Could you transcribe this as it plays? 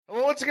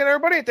once again,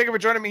 everybody, thank you for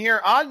joining me here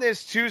on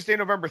this Tuesday,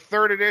 November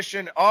 3rd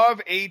edition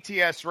of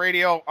ATS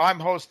Radio. I'm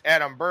host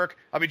Adam Burke.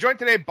 I'll be joined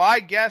today by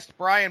guest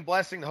Brian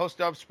Blessing, the host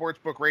of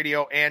Sportsbook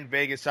Radio and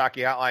Vegas Hockey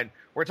Hotline.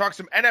 We're talking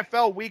some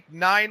NFL Week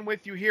 9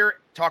 with you here,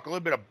 talk a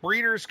little bit of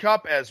Breeders'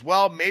 Cup as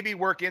well, maybe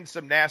work in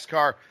some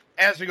NASCAR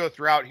as we go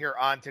throughout here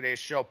on today's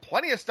show.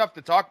 Plenty of stuff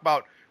to talk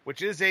about,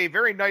 which is a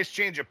very nice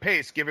change of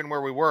pace given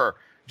where we were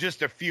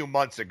just a few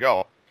months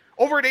ago.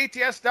 Over at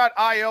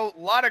ATS.io, a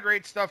lot of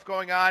great stuff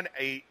going on.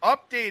 A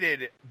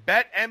updated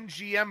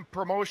BetMGM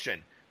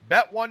promotion.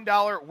 Bet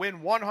 $1,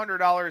 win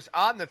 $100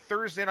 on the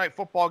Thursday night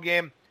football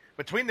game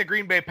between the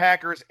Green Bay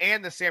Packers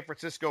and the San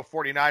Francisco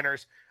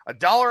 49ers.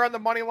 $1 on the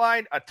money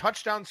line, a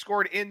touchdown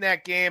scored in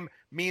that game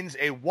means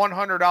a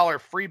 $100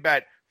 free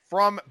bet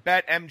from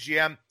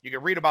BetMGM. You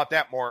can read about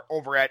that more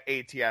over at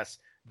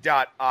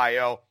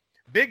ATS.io.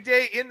 Big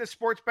day in the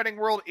sports betting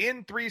world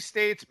in 3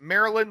 states,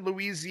 Maryland,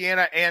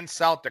 Louisiana, and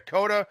South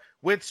Dakota,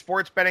 with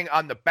sports betting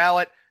on the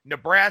ballot.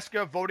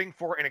 Nebraska voting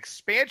for an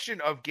expansion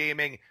of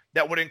gaming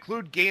that would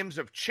include games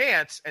of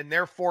chance and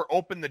therefore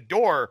open the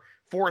door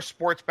for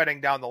sports betting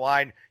down the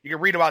line. You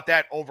can read about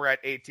that over at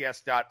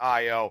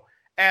ATS.io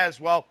as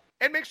well.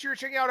 And make sure you're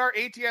checking out our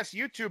ATS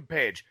YouTube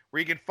page,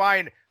 where you can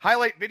find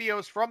highlight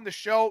videos from the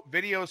show,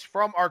 videos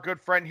from our good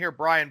friend here,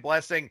 Brian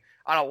Blessing,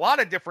 on a lot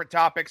of different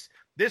topics.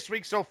 This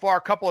week so far,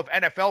 a couple of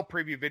NFL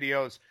preview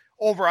videos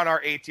over on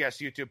our ATS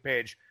YouTube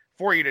page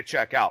for you to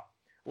check out.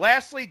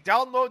 Lastly,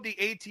 download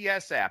the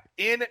ATS app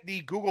in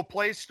the Google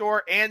Play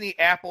Store and the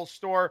Apple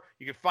Store.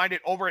 You can find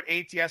it over at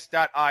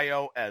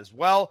ATS.io as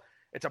well.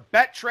 It's a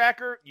bet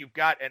tracker. You've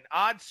got an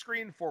odds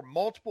screen for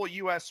multiple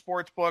U.S.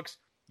 sports books.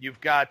 You've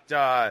got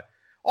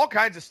all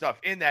kinds of stuff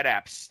in that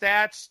app.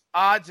 Stats,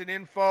 odds and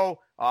info,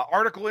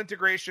 article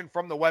integration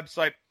from the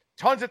website.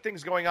 Tons of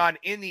things going on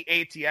in the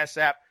ATS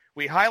app.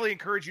 We highly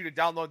encourage you to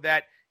download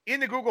that in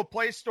the Google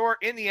Play Store,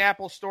 in the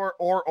Apple Store,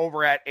 or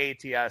over at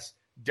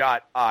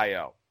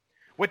ATS.io.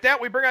 With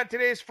that, we bring on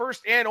today's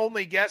first and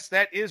only guest.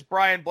 That is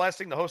Brian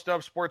Blessing, the host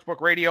of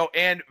Sportsbook Radio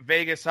and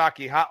Vegas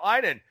Hockey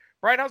Hotline. And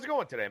Brian, how's it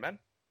going today, man?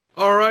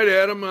 All right,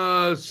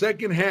 Adam.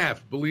 Second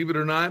half, believe it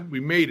or not, we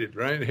made it,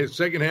 right? His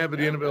second half of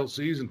the NFL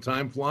season,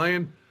 time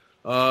flying.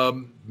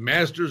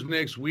 Masters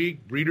next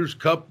week, Breeders'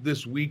 Cup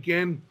this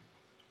weekend.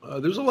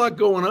 There's a lot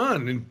going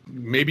on, and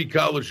maybe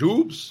college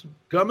hoops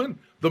coming.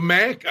 The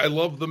MAC, I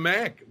love the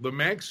MAC. The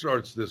MAC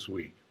starts this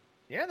week.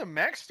 Yeah, the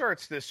MAC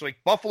starts this week.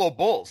 Buffalo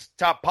Bulls,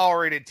 top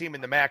power-rated team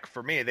in the MAC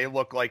for me. They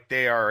look like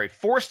they are a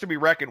force to be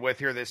reckoned with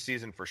here this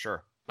season for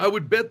sure. I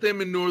would bet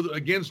them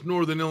against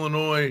Northern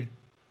Illinois.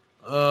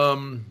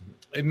 And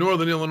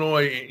Northern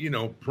Illinois,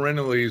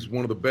 perennially is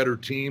one of the better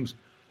teams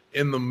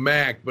in the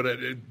MAC, but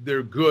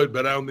they're good,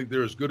 but I don't think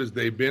they're as good as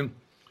they've been.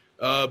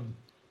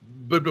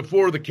 But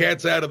before the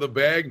cat's out of the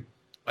bag,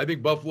 I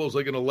think Buffalo's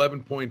like an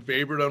 11-point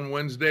favorite on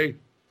Wednesday.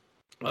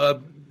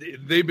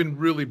 They've been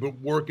really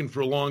working for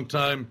a long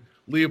time.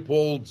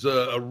 Leopold's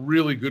a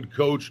really good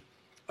coach.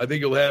 I think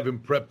he'll have him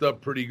prepped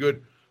up pretty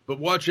good. But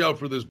watch out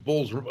for this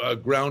Bulls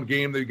ground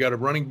game. They've got a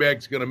running back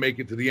that's going to make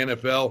it to the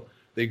NFL.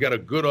 They've got a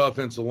good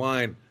offensive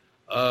line.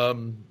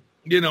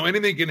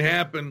 Anything can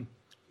happen,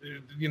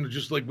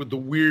 just like with the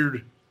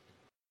weird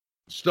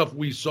stuff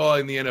we saw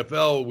in the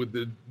NFL with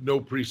the no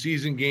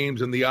preseason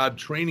games and the odd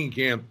training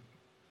camp.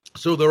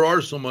 So there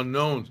are some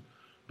unknowns.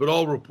 But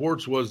all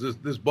reports was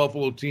this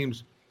Buffalo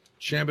team's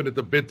champing at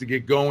the bit to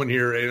get going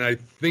here, and I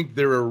think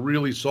they're a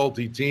really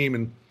salty team.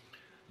 And,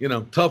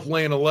 tough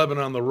laying 11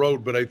 on the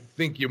road, but I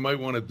think you might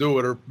want to do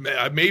it. Or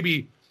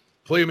maybe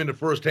play them in the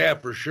first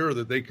half for sure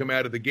that they come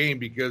out of the game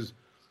because,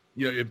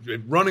 if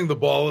running the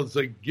ball, it's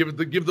like give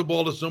the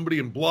ball to somebody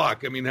and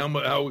block. I mean,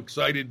 how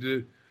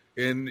excited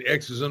and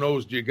X's and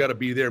O's do you got to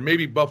be there?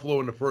 Maybe Buffalo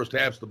in the first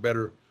half's the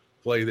better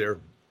play there.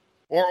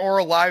 Or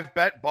a live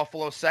bet,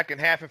 Buffalo second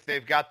half if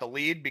they've got the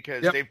lead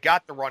because they've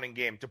got the running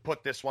game to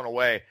put this one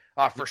away.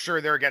 For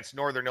sure, they're against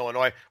Northern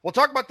Illinois. We'll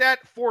talk about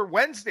that for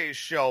Wednesday's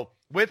show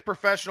with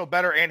professional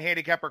bettor and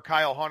handicapper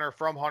Kyle Hunter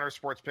from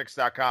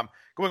HunterSportsPicks.com,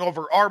 going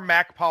over our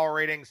MAC power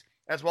ratings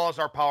as well as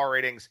our power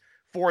ratings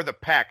for the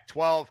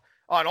Pac-12.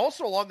 And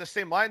also along the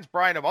same lines,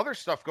 Brian, of other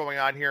stuff going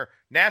on here,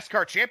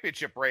 NASCAR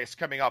championship race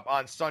coming up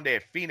on Sunday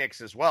at Phoenix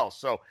as well.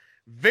 So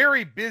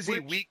very busy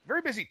week,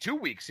 very busy 2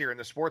 weeks here in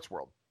the sports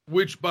world.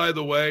 Which, by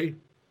the way,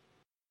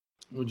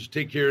 we'll just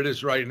take care of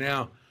this right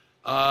now.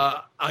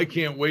 I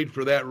can't wait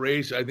for that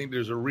race. I think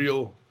there's a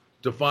real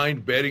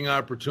defined betting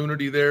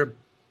opportunity there.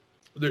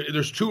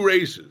 There's 2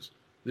 races.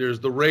 There's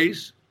the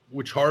race,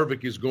 which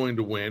Harvick is going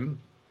to win,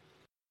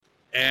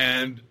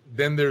 and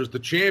then there's the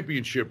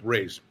championship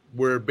race,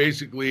 where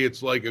basically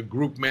it's like a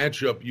group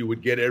matchup you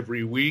would get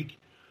every week,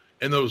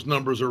 and those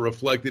numbers are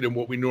reflected in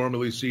what we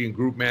normally see in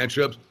group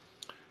matchups.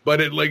 But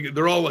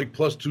they're all like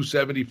plus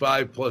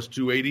 275, plus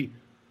 280.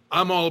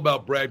 I'm all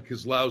about Brad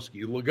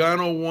Keselowski.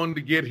 Logano won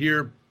to get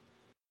here.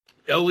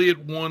 Elliott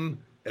won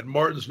at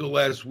Martinsville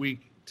last week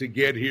to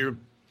get here.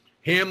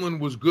 Hamlin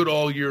was good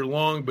all year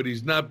long, but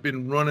he's not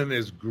been running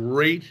as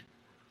great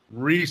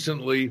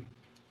recently.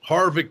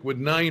 Harvick with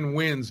 9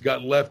 wins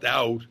got left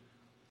out.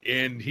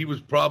 and he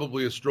was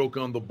probably a stroke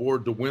on the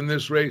board to win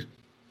this race.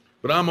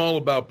 But I'm all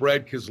about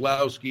Brad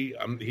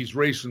Keselowski. He's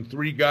racing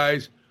 3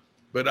 guys,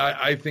 but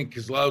I think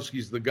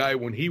Keselowski's the guy.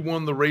 When he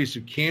won the race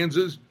at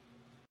Kansas,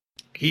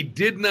 he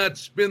did not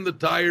spin the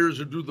tires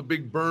or do the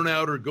big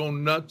burnout or go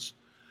nuts.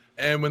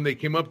 And when they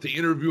came up to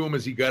interview him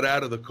as he got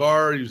out of the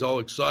car, he was all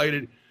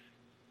excited.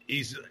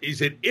 He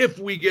said, if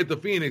we get to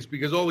Phoenix,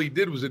 because all he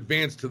did was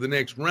advance to the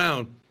next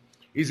round,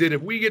 he said,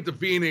 if we get to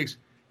Phoenix,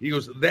 he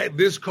goes,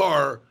 this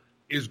car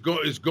is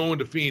going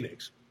to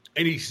Phoenix.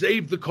 And he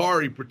saved the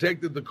car. He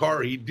protected the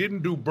car. He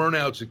didn't do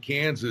burnouts at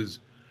Kansas.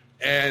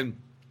 And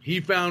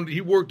he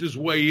worked his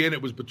way in.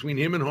 It was between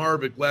him and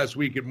Harvick last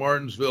week at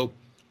Martinsville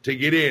to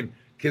get in.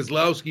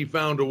 Keselowski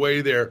found a way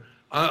there.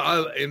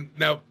 And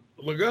now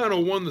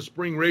Logano won the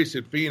spring race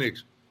at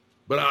Phoenix,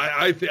 but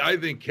I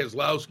think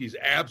Keselowski's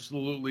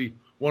absolutely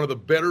one of the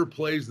better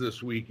plays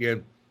this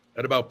weekend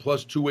at about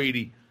plus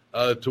 280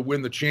 to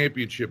win the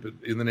championship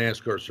in the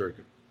NASCAR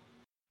circuit.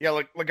 Yeah,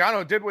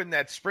 Logano did win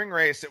that spring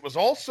race. It was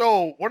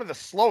also one of the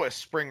slowest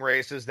spring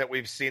races that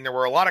we've seen. There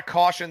were a lot of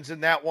cautions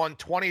in that one,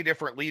 20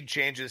 different lead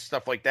changes,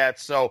 stuff like that.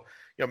 So,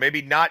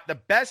 maybe not the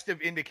best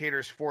of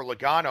indicators for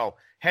Logano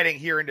heading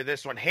here into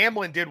this one.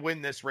 Hamlin did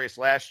win this race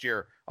last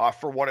year,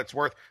 for what it's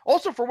worth.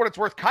 Also, for what it's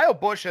worth, Kyle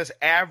Busch has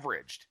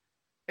averaged,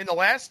 in the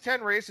last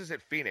 10 races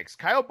at Phoenix,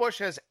 Kyle Busch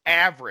has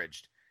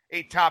averaged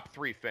a top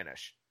 3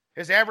 finish.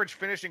 His average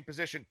finishing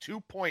position,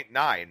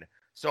 2.9.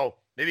 So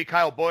maybe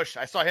Kyle Busch,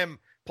 I saw him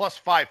plus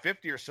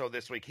 550 or so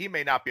this week. He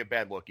may not be a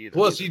bad look either.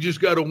 Plus, he just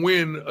got a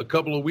win a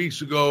couple of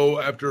weeks ago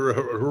after a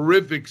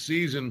horrific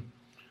season.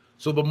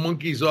 So the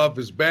monkey's off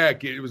his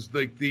back. It was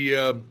like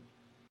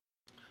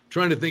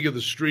trying to think of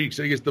the streaks.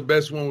 I guess the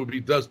best one would be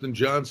Dustin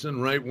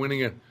Johnson, right?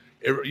 Winning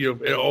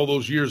all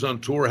those years on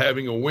tour,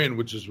 having a win,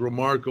 which is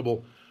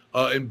remarkable.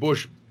 And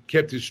Busch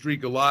kept his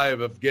streak alive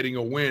of getting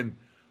a win.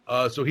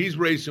 So he's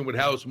racing with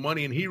house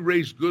money, and he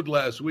raced good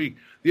last week.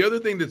 The other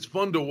thing that's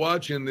fun to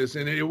watch in this,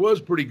 and it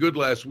was pretty good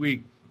last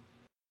week,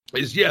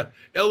 is,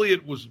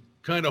 Elliott was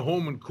kind of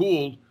home and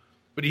cooled,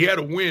 but he had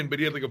a win, but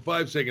he had like a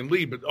 5-second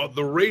lead. But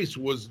the race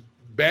was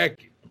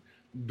back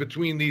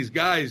between these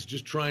guys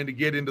just trying to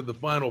get into the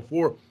Final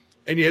Four.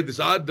 And you had this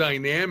odd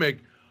dynamic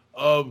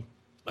of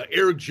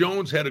Eric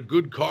Jones had a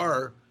good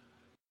car,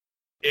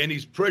 and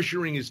he's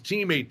pressuring his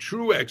teammate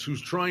Truex,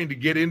 who's trying to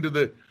get into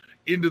the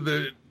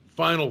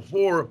Final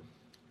Four.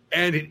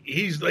 And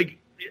he's like,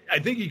 I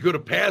think he could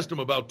have passed him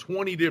about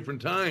 20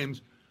 different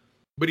times,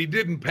 but he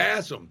didn't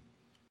pass him.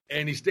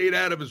 And he stayed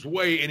out of his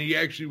way, and he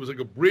actually was like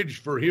a bridge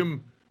for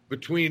him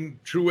between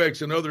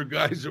Truex and other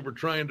guys that were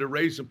trying to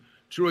race him.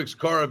 Truex's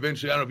car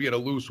eventually, I don't know if he had a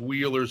loose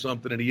wheel or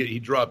something, and he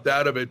dropped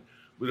out of it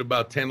with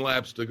about 10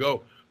 laps to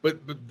go. But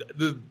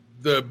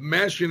the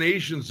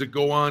machinations that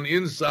go on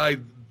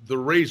inside the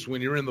race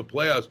when you're in the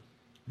playoffs,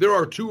 there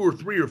are 2 or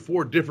 3 or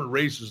 4 different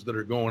races that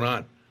are going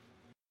on.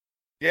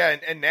 Yeah,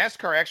 and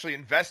NASCAR actually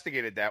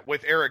investigated that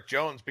with Eric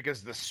Jones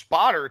because the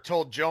spotter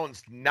told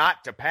Jones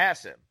not to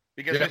pass him.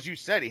 Because, as you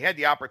said, he had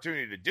the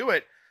opportunity to do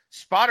it.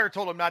 Spotter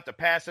told him not to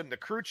pass him. The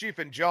crew chief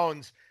and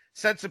Jones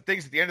said some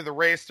things at the end of the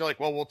race. They're like,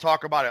 well, we'll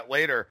talk about it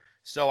later.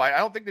 So I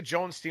don't think the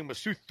Jones team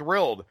was too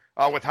thrilled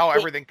with how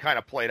everything kind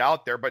of played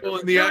out there. But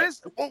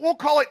we'll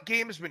call it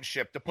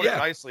gamesmanship, to put it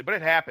nicely. But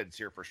it happens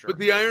here for sure. But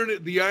the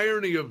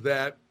irony of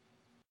that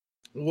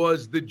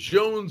was that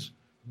Jones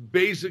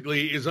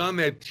basically is on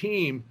that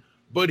team,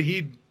 but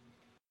he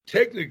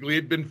technically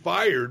had been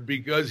fired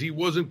because he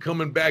wasn't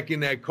coming back in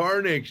that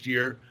car next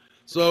year.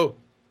 So,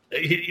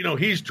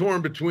 he's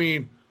torn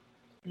between,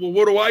 well,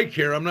 what do I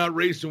care? I'm not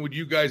racing with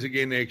you guys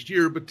again next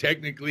year, but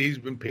technically he's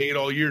been paid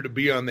all year to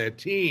be on that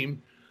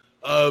team.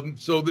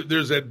 So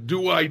there's that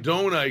do I,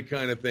 don't I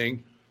kind of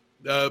thing.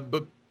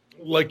 But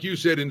like you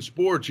said in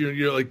sports,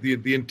 you're like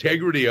the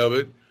integrity of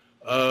it.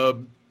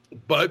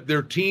 But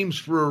they're teams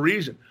for a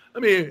reason. I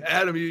mean,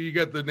 Adam, you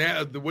got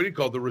the what do you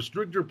call it, the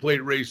restrictor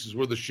plate races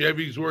where the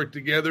Chevys work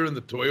together and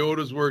the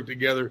Toyotas work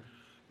together.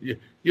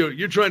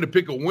 You're trying to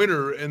pick a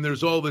winner, and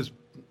there's all this.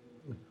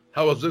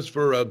 How is this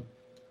for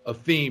a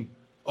theme?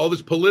 All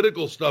this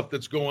political stuff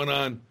that's going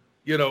on,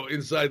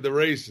 inside the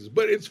races.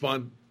 But it's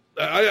fun.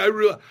 I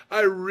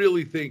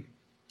really think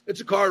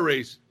it's a car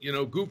race.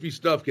 Goofy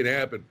stuff can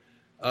happen.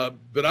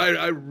 But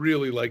I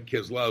really like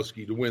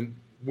Keselowski to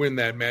win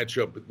that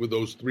matchup with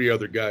those 3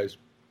 other guys.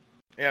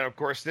 And, of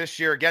course, this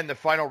year, again, the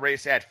final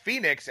race at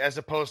Phoenix as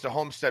opposed to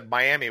Homestead,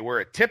 Miami, where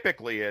it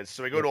typically is.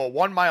 So we go to a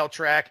 1-mile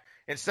track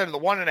instead of the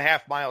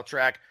 1.5-mile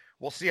track.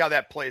 We'll see how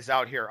that plays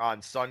out here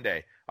on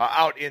Sunday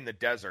out in the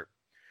desert.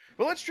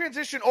 But let's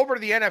transition over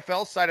to the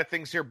NFL side of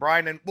things here,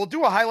 Brian, and we'll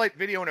do a highlight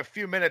video in a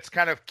few minutes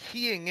kind of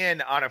keying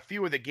in on a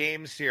few of the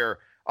games here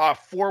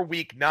for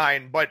Week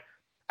 9. But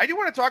I do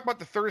want to talk about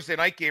the Thursday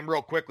night game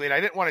real quickly, and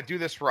I didn't want to do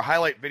this for a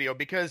highlight video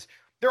because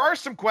there are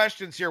some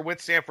questions here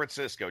with San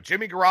Francisco.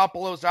 Jimmy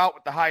Garoppolo's out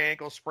with the high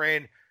ankle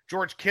sprain.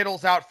 George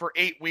Kittle's out for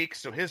 8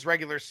 weeks, so his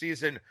regular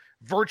season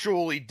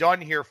virtually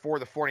done here for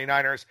the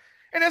 49ers.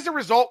 And as a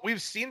result,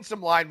 we've seen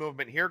some line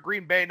movement here.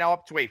 Green Bay now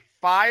up to a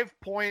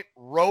 5-point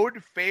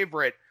road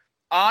favorite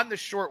on the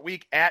short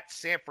week at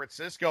San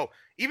Francisco,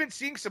 even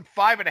seeing some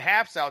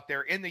 5.5s out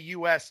there in the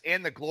U.S.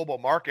 and the global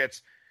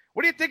markets.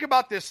 What do you think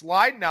about this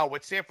line now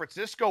with San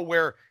Francisco,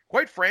 where,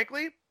 quite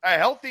frankly, a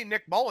healthy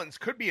Nick Mullins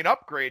could be an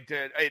upgrade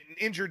to an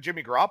injured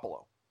Jimmy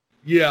Garoppolo?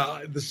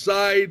 Yeah, the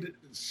side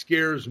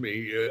scares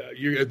me.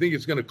 I think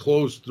it's going to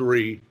close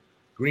 3.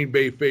 Green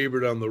Bay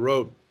favored on the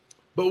road.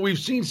 But we've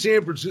seen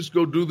San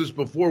Francisco do this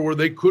before where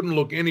they couldn't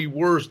look any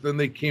worse than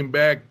they came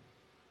back,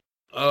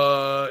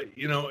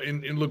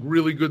 and look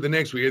really good the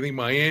next week. I think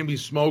Miami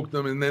smoked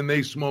them, and then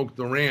they smoked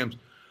the Rams.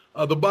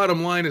 The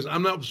bottom line is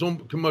I'm not so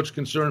much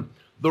concerned.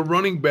 The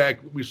running back,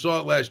 we saw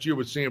it last year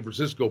with San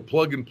Francisco,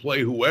 plug and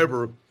play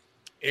whoever,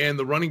 and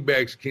the running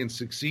backs can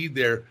succeed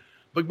there.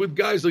 But with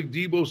guys like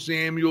Deebo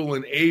Samuel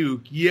and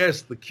Ayuk,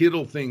 yes, the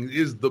Kittle thing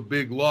is the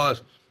big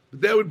loss.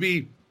 But that would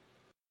be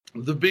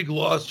the big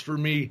loss for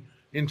me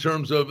in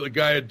terms of a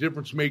guy, a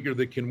difference maker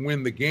that can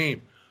win the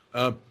game.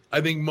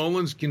 I think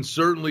Mullins can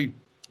certainly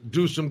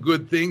do some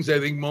good things. I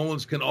think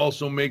Mullins can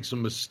also make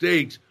some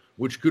mistakes,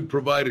 which could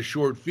provide a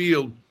short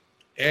field.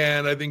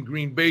 And I think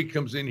Green Bay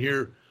comes in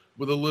here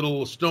with a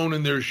little stone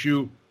in their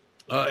shoe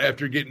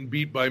after getting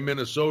beat by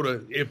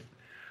Minnesota. If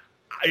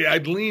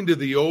I'd lean to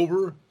the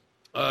over,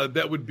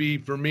 that would be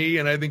for me.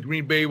 And I think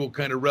Green Bay will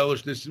kind of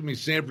relish this. I mean,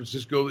 San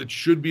Francisco, it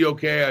should be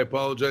okay. I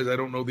apologize. I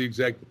don't know the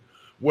exact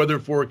weather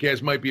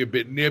forecast. Might be a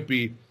bit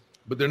nippy,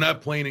 but they're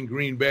not playing in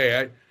Green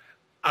Bay.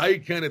 I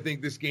kind of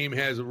think this game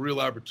has a real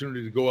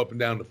opportunity to go up and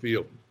down the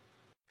field.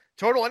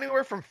 Total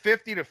anywhere from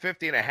 50 to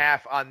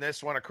 50.5 on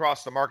this one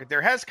across the market.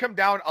 There has come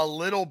down a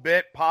little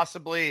bit,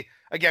 possibly,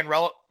 again,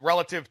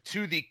 relative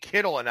to the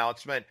Kittle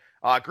announcement.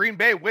 Green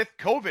Bay with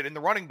COVID in the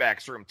running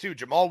backs room, too.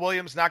 Jamal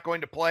Williams not going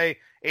to play.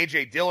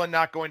 A.J. Dillon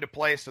not going to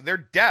play. So their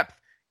depth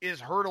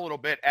is hurt a little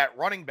bit at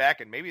running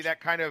back, and maybe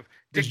that kind of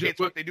dictates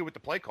what they do with the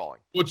play calling.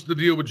 What's the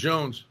deal with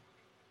Jones?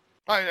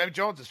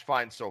 Jones is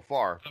fine so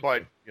far,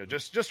 but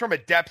just from a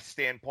depth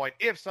standpoint,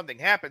 if something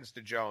happens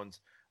to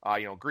Jones,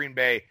 Green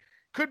Bay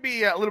could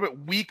be a little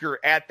bit weaker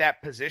at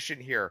that position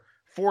here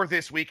for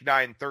this Week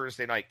 9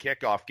 Thursday night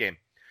kickoff game.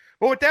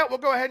 But with that, we'll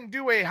go ahead and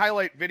do a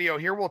highlight video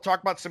here. We'll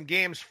talk about some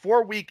games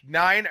for Week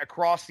 9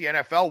 across the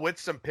NFL with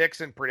some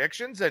picks and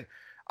predictions. And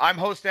I'm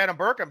host Adam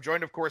Burke. I'm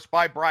joined, of course,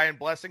 by Brian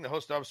Blessing, the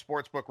host of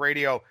Sportsbook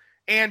Radio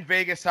and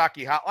Vegas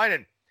Hockey Hotline.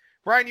 And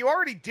Brian, you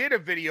already did a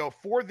video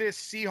for this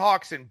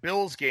Seahawks and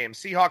Bills game.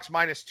 Seahawks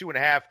minus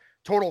 2.5,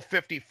 total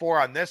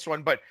 54 on this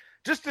one. But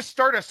just to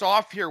start us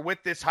off here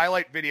with this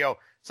highlight video,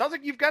 sounds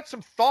like you've got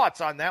some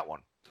thoughts on that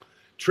one.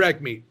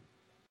 Track meet.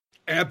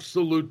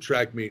 Absolute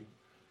track meet.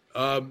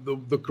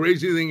 The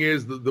crazy thing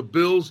is the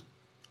Bills,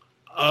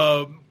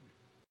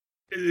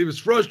 it was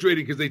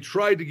frustrating because they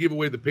tried to give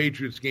away the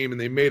Patriots game and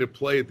they made a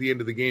play at the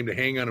end of the game to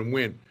hang on and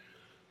win.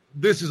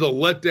 This is a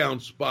letdown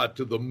spot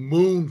to the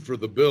moon for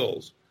the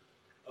Bills.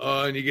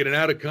 And you get an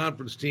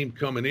out-of-conference team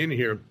coming in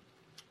here.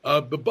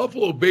 The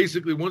Buffalo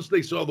basically, once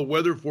they saw the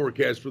weather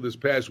forecast for this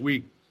past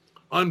week,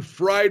 on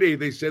Friday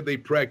they said they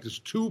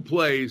practiced 2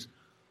 plays.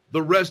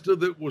 The rest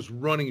of it was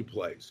running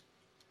plays.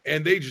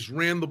 And they just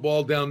ran the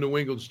ball down New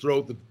England's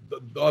throat.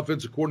 The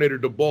offensive coordinator,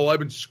 DeBoll, I've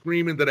been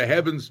screaming to the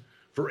heavens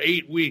for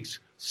 8 weeks.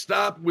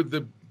 Stop with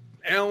the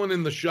Allen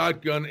in the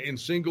shotgun and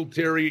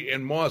Singletary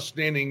and Moss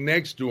standing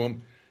next to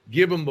him.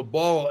 Give him the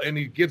ball, and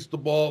he gets the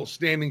ball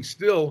standing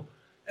still.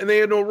 And they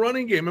had no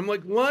running game. I'm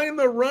like, line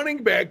the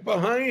running back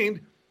behind.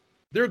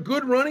 They're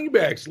good running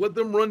backs. Let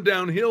them run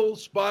downhill,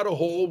 spot a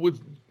hole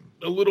with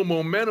a little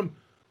momentum.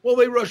 Well,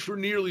 they rushed for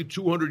nearly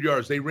 200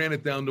 yards. They ran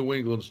it down New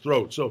England's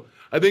throat. So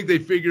I think they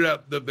figured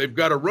out that they've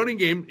got a running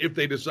game if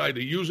they decide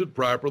to use it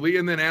properly,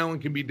 and then Allen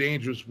can be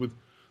dangerous with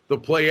the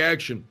play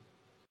action.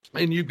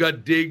 And you've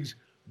got Diggs.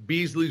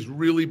 Beasley's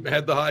really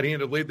had the hot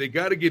hand of late. They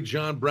got to get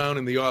John Brown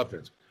in the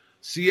offense.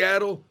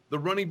 Seattle, the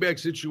running back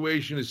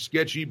situation is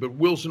sketchy, but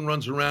Wilson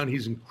runs around.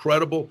 He's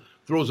incredible.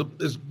 Throws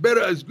as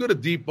good a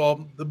deep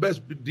ball, the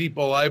best deep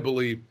ball, I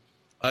believe,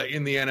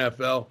 in the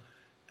NFL.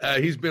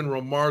 He's been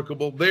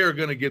remarkable. They are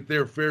going to get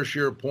their fair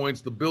share of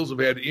points. The Bills have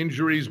had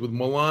injuries with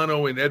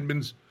Milano and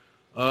Edmonds.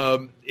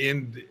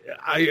 And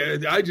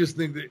I just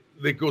think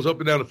that goes up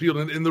and down the field.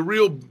 And the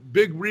real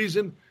big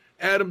reason,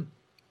 Adam,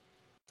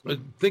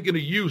 I'm thinking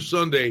of you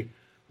Sunday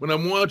when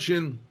I'm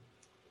watching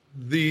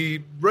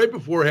right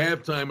before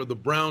halftime of the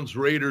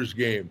Browns-Raiders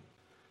game.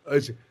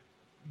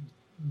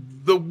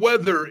 The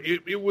weather,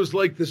 it was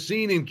like the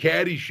scene in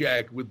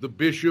Caddyshack with the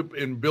Bishop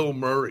and Bill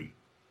Murray.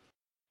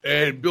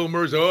 And Bill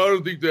Murray said, I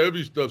don't think the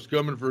heavy stuff's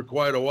coming for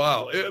quite a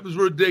while. It was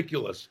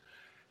ridiculous.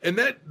 And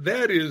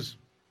that is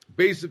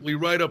basically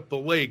right up the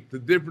lake. The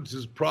difference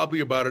is probably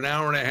about an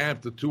hour and a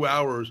half to 2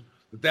 hours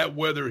that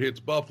weather hits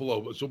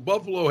Buffalo. So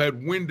Buffalo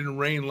had wind and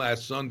rain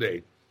last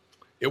Sunday.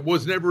 It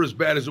was never as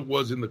bad as it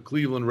was in the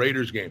Cleveland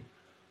Raiders game.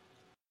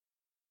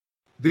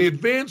 The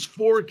advanced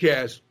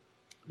forecast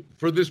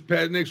for this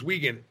next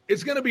weekend,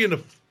 it's going to be in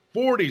the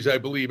 40s, I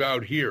believe,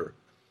 out here.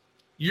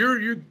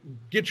 You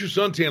get your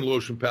suntan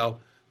lotion, pal.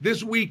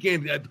 This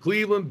weekend at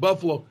Cleveland,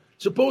 Buffalo,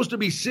 supposed to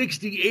be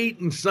 68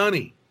 and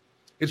sunny.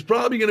 It's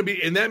probably going to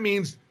be, and that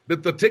means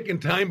that the ticking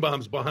time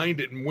bomb's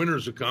behind it and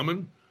winters are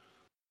coming.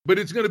 But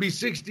it's going to be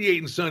 68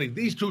 and sunny.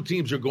 These two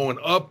teams are going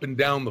up and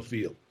down the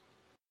field.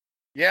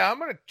 Yeah, I'm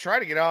going to try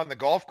to get out on the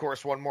golf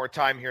course one more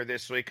time here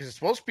this week because it's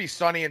supposed to be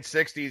sunny and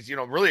 60s,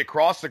 really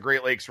across the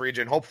Great Lakes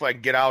region. Hopefully I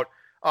can get out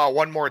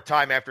one more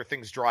time after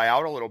things dry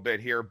out a little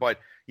bit here. But,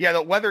 yeah,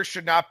 the weather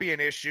should not be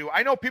an issue.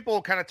 I know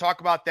people kind of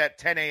talk about that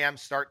 10 a.m.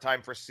 start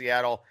time for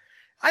Seattle.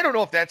 I don't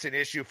know if that's an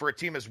issue for a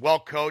team as well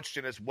coached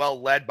and as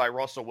well led by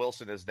Russell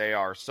Wilson as they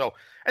are. So,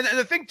 and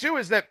the thing, too,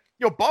 is that,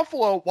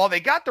 Buffalo, while they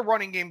got the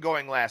running game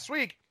going last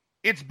week,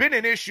 it's been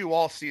an issue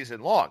all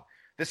season long.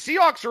 The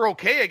Seahawks are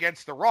okay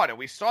against the run, and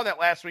we saw that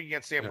last week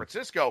against San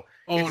Francisco.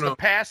 The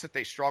pass that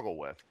they struggle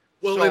with.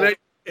 Well, so,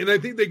 and I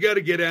think they got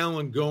to get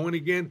Allen going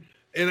again.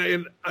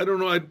 And I don't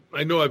know.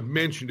 I know I've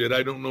mentioned it.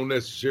 I don't know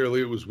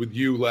necessarily it was with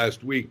you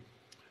last week.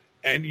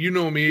 And you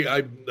know me,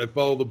 I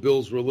follow the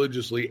Bills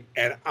religiously,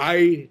 and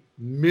I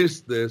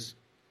missed this.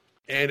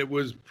 And it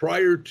was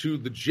prior to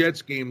the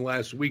Jets game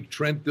last week.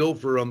 Trent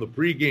Dilfer on the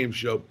pregame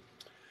show.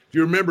 If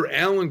you remember,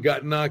 Allen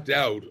got knocked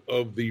out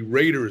of the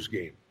Raiders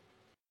game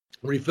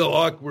where he fell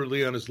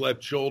awkwardly on his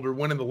left shoulder,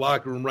 went in the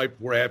locker room right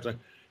before halftime,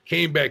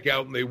 came back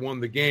out, and they won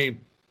the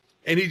game.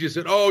 And he just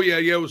said,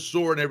 it was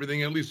sore and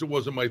everything. At least it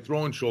wasn't my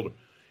throwing shoulder.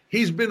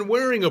 He's been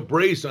wearing a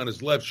brace on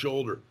his left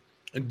shoulder.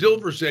 And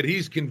Dilfer said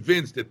he's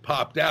convinced it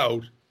popped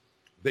out.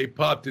 They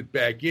popped it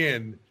back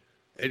in.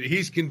 And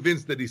he's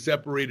convinced that he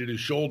separated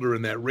his shoulder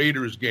in that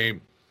Raiders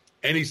game.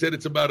 And he said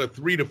it's about a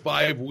 3 to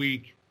 5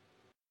 week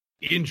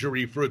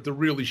injury for it to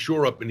really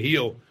shore up and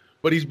heal.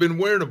 But he's been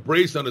wearing a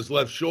brace on his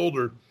left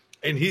shoulder,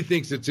 and he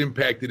thinks it's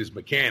impacted his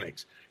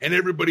mechanics. And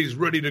everybody's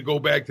ready to go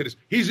back to this.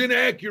 He's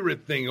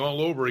inaccurate thing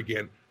all over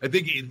again. I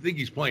think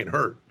he's playing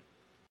hurt.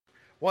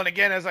 Well, and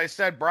again, as I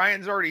said,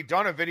 Brian's already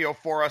done a video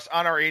for us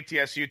on our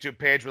ATS YouTube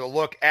page with a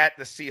look at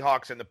the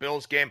Seahawks and the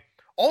Bills game.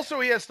 Also,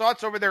 he has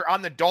thoughts over there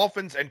on the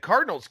Dolphins and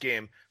Cardinals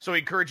game, so I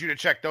encourage you to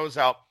check those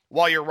out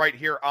while you're right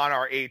here on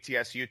our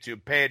ATS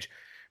YouTube page.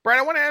 Brian,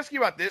 I want to ask you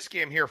about this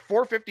game here,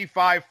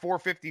 455,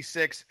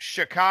 456,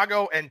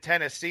 Chicago and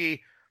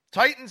Tennessee.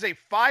 Titans a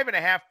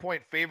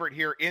 5.5-point favorite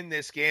here in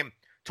this game,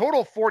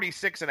 total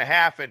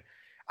 46.5, and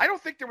I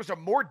don't think there was a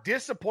more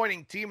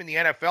disappointing team in the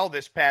NFL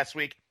this past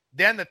week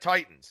than the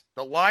Titans.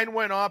 The line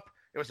went up.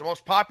 It was the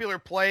most popular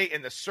play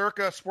in the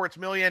Circa Sports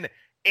Million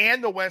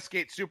and the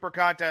Westgate Super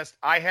Contest.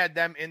 I had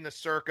them in the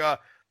Circa.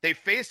 They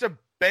faced a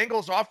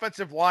Bengals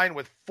offensive line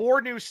with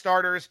 4 new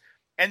starters,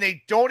 and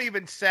they don't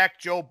even sack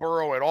Joe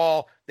Burrow at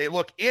all. They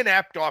look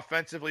inept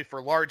offensively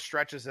for large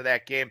stretches of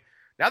that game.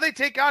 Now they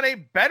take on a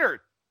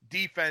better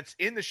defense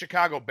in the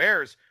Chicago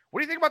Bears. What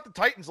do you think about the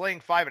Titans laying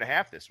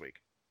 5.5 this week?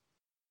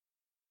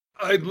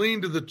 I'd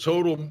lean to the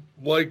total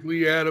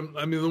likely, Adam.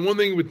 I mean, the one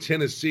thing with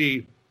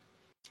Tennessee,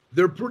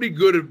 they're pretty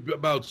good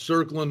about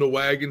circling the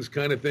wagons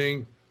kind of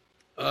thing.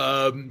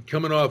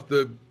 Coming off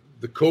the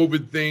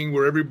COVID thing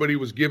where everybody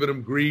was giving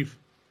them grief,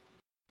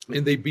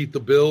 and they beat the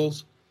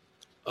Bills.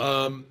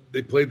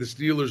 They played the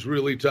Steelers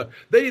really tough.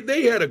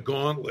 They had a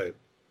gauntlet.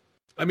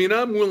 I mean,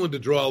 I'm willing to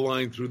draw a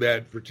line through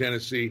that for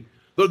Tennessee.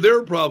 Though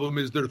their problem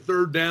is their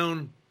third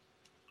down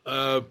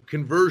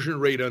conversion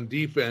rate on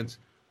defense.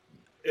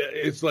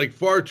 It's like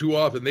far too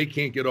often they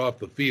can't get off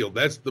the field.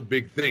 That's the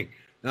big thing.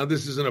 Now,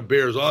 this isn't a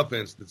Bears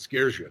offense that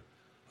scares you.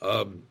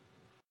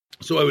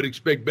 So I would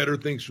expect better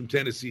things from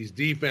Tennessee's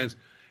defense.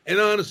 And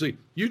honestly,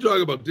 you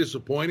talk about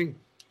disappointing.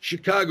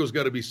 Chicago's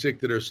got to be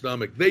sick to their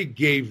stomach. They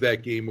gave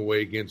that game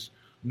away against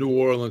New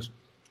Orleans.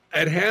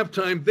 At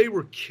halftime, they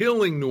were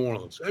killing New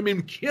Orleans. I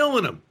mean,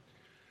 killing them.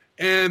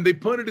 And they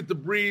punted it to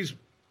Breeze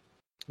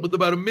with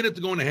about a minute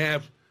to go in the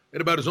half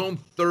at about his own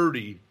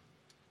 30.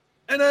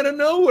 And out of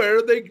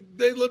nowhere,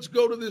 they let's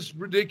go to this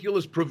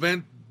ridiculous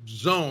prevent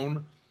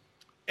zone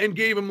and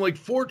gave him like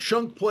 4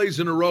 chunk plays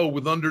in a row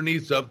with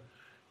underneath stuff.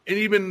 And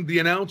even the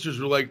announcers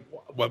were like,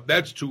 well,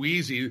 that's too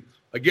easy.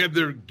 Again,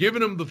 they're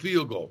giving him the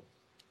field goal.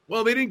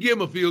 Well, they didn't give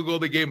him a field goal.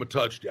 They gave him a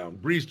touchdown.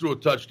 Breeze threw a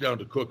touchdown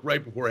to Cook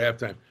right before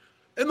halftime.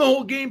 And the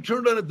whole game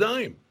turned on a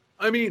dime.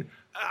 I mean,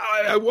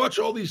 I watch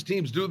all these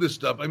teams do this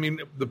stuff. I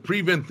mean, the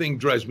prevent thing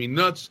drives me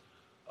nuts.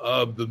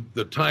 The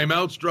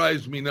timeouts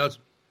drives me nuts.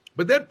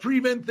 But that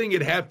prevent thing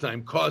at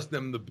halftime cost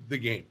them the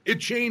game. It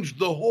changed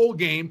the whole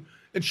game,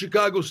 and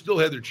Chicago still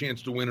had their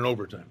chance to win in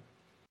overtime.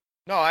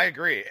 No, I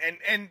agree.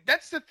 And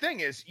that's the thing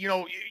is,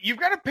 you've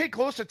got to pay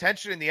close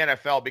attention in the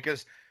NFL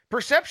because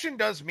perception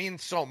does mean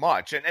so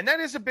much. And that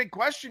is a big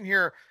question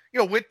here,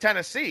 with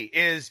Tennessee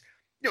is,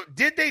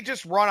 did they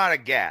just run out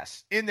of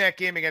gas in that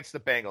game against the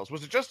Bengals?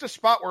 Was it just a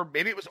spot where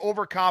maybe it was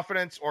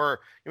overconfidence or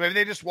maybe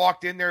they just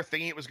walked in there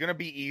thinking it was going to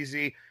be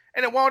easy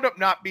and it wound up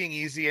not being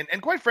easy?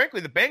 And quite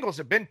frankly, the Bengals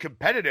have been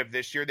competitive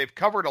this year. They've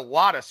covered a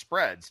lot of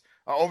spreads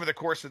over the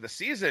course of the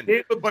season.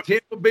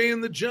 Tampa Bay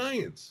and the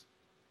Giants.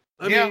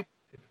 I mean,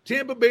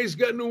 Tampa Bay's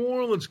got New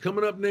Orleans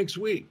coming up next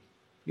week.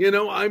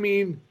 I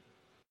mean,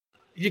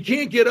 you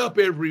can't get up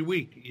every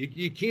week.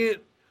 You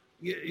can't,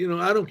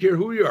 I don't care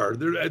who you are.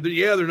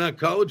 They're not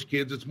college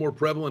kids. It's more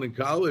prevalent in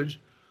college.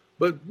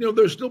 But,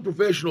 they're still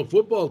professional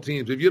football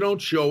teams. If you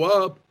don't show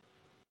up,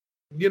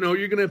 you're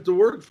going to have to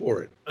work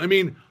for it. I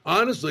mean,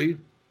 honestly,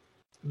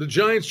 the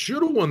Giants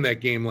should have won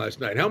that game last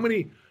night. How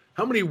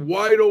many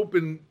wide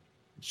open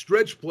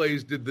stretch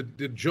plays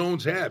did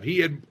Jones have? He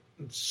had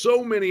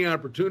so many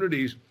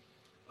opportunities,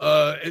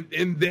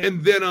 and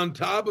then on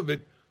top of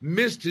it,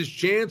 missed his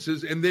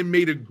chances and then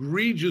made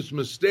egregious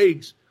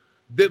mistakes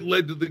that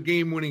led to the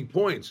game-winning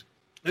points.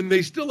 And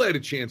they still had a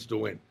chance to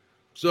win.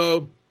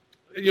 So,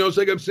 it's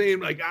like I'm saying,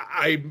 like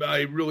I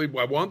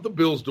want the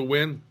Bills to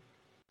win,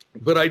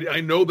 but I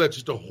know that's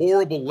just a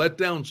horrible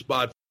letdown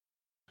spot.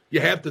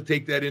 You have to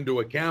take that into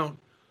account.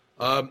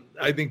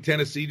 I think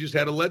Tennessee just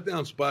had a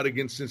letdown spot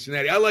against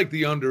Cincinnati. I like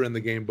the under in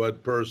the game,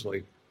 Bud,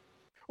 personally.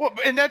 Well,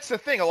 and that's the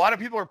thing. A lot of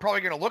people are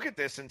probably going to look at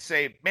this and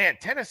say, man,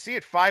 Tennessee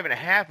at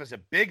 5.5 is a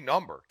big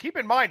number. Keep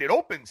in mind, it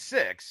opened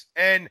 6.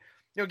 And,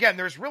 again,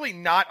 there's really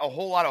not a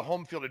whole lot of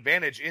home field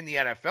advantage in the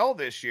NFL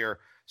this year.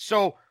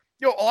 So,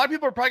 a lot of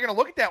people are probably going to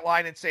look at that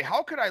line and say,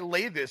 how could I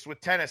lay this with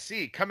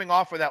Tennessee coming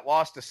off of that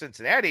loss to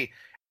Cincinnati?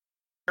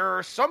 There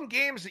are some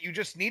games that you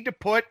just need to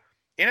put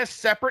in a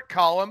separate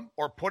column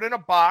or put in a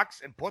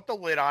box and put the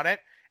lid on it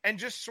and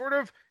just sort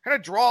of kind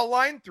of draw a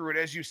line through it,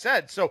 as you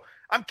said. So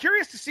I'm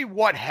curious to see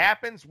what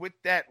happens with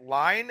that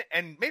line,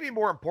 and maybe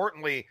more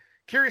importantly,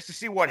 curious to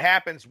see what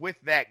happens with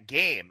that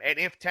game. And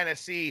if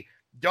Tennessee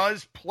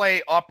does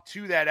play up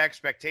to that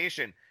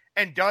expectation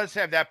and does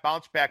have that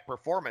bounce back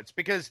performance,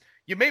 because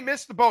you may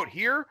miss the boat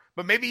here,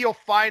 but maybe you'll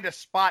find a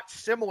spot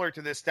similar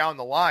to this down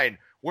the line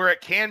where it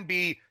can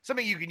be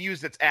something you can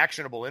use that's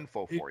actionable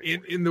info for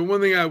you. And the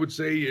one thing I would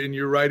say, and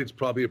you're right, it's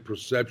probably a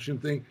perception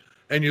thing,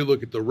 and you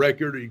look at the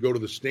record or you go to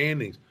the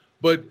standings.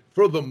 But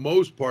for the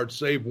most part,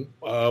 save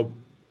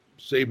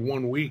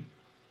 1 week,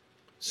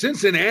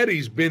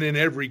 Cincinnati's been in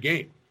every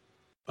game.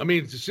 I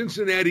mean,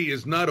 Cincinnati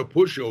is not a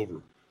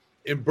pushover.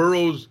 And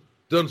Burrow's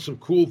done some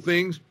cool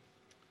things.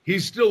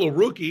 He's still a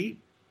rookie,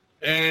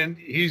 and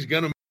he's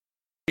going to make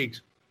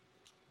mistakes.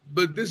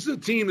 But this is a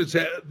team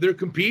they're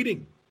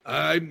competing.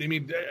 I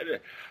mean,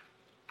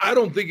 I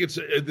don't think it's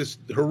this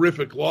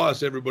horrific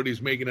loss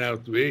everybody's making it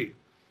out to be.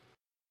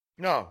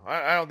 No,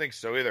 I don't think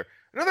so either.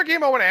 Another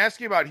game I want to ask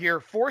you about here,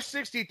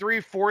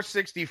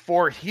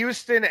 463-464,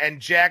 Houston and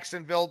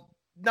Jacksonville.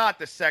 Not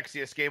the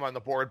sexiest game on the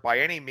board by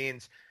any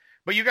means,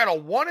 but you got a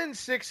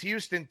 1-6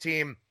 Houston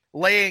team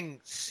laying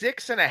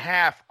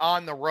 6.5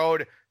 on the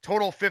road,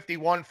 total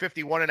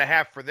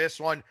 51.5 for this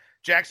one.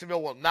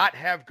 Jacksonville will not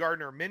have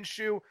Gardner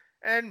Minshew,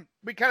 and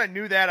we kind of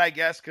knew that, I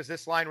guess, because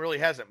this line really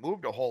hasn't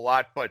moved a whole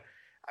lot, but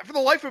for the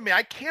life of me,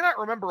 I cannot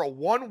remember a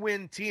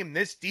one-win team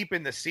this deep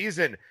in the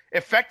season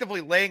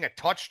effectively laying a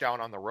touchdown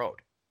on the road.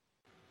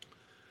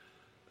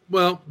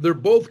 Well, they're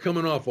both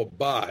coming off a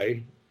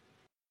bye.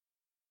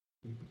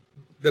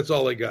 That's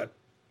all I got.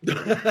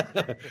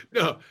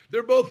 No,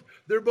 they're both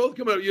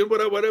coming out. You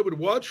know what I would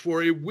watch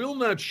for? It will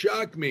not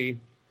shock me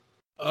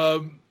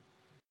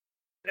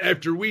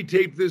after we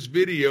tape this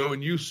video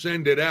and you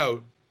send it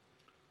out.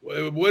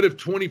 What if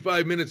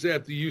 25 minutes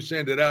after you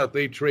send it out,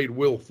 they trade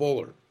Will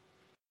Fuller?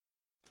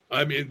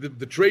 I mean,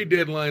 the trade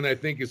deadline, I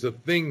think, is a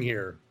thing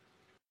here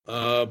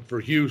for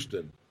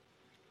Houston.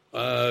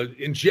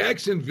 In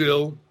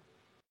Jacksonville,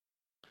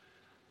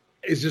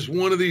 it's just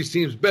one of these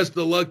teams. Best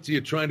of luck to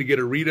you trying to get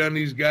a read on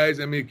these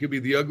guys. I mean, it could be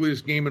the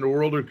ugliest game in the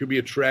world, or it could be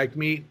a track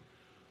meet.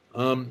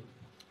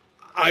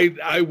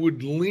 I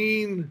would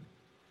lean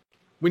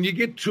when you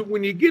get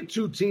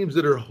two teams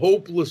that are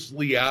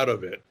hopelessly out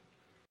of it,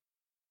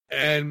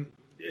 and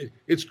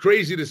it's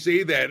crazy to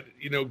say that,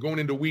 going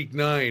into Week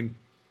 9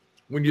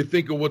 when you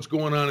think of what's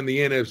going on in the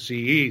NFC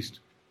East.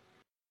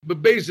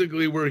 But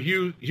basically, where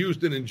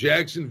Houston and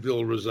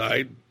Jacksonville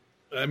reside,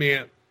 I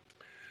mean,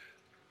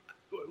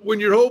 when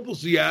you're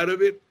hopelessly out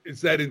of it, it's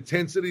that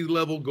intensity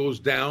level goes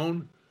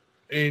down,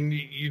 and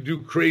you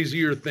do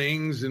crazier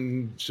things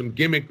and some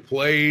gimmick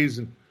plays.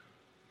 And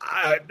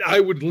I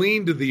would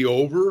lean to the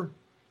over.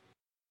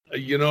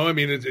 I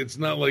mean, it's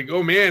not like,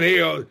 oh man,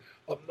 hey,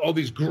 all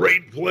these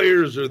great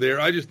players are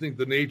there. I just think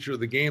the nature of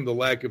the game, the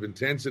lack of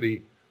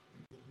intensity,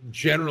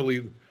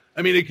 generally,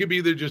 I mean, it could be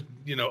they're just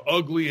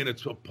ugly and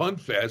it's a punt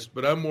fest.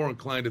 But I'm more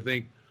inclined to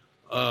think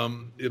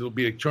it'll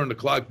be a turn the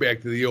clock back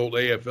to the old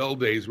AFL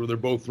days where they're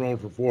both throwing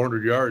for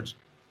 400 yards.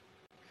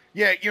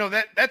 Yeah,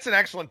 that's an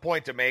excellent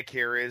point to make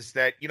here is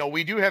that,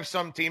 we do have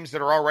some teams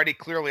that are already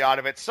clearly out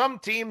of it. Some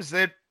teams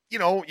that,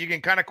 you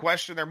can kind of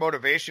question their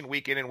motivation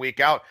week in and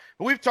week out.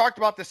 But we've talked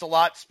about this a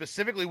lot,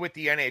 specifically with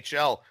the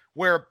NHL,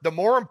 where the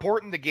more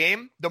important the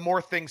game, the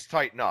more things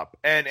tighten up.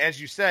 And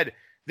as you said,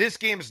 this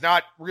game's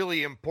not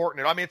really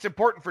important. I mean, it's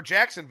important for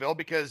Jacksonville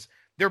because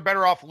they're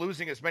better off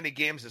losing as many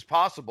games as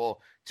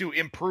possible to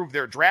improve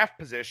their draft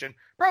position.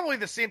 Probably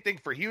the same thing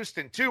for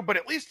Houston, too. But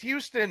at least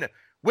Houston,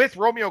 with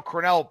Romeo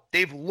Crennel,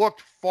 they've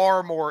looked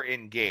far more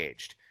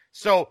engaged.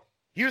 So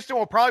Houston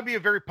will probably be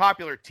a very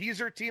popular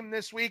teaser team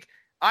this week.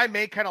 I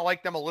may kind of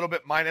like them a little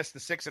bit minus the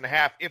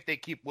 6.5 if they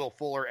keep Will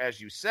Fuller, as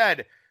you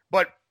said.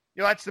 But,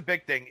 that's the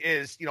big thing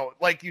is,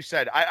 like you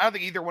said, I don't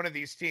think either one of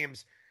these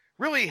teams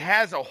really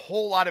has a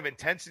whole lot of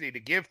intensity to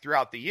give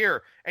throughout the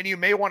year. And you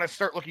may want to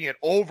start looking at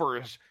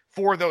overs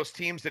for those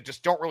teams that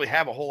just don't really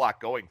have a whole lot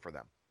going for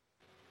them.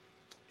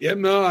 Yeah,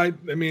 no, I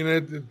mean,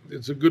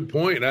 it's a good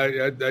point.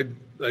 I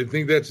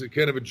think that's a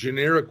kind of a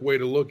generic way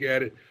to look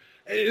at it.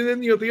 And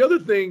then, the other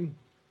thing,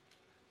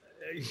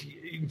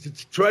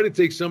 to try to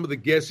take some of the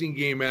guessing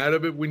game out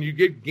of it, when you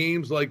get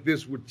games like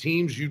this with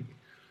teams you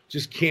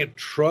just can't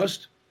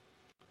trust,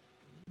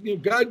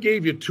 God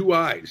gave you two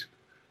eyes.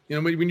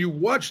 When you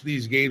watch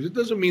these games, it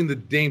doesn't mean the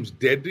game's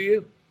dead to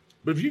you.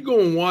 But if you go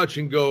and watch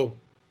and go,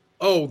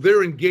 oh,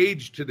 they're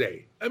engaged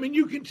today. I mean,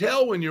 you can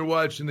tell when you're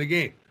watching the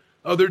game.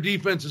 Oh, their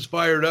defense is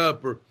fired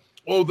up. Or,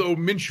 oh, though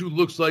Minshew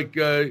looks like,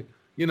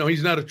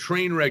 he's not a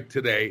train wreck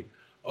today.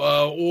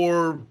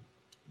 Or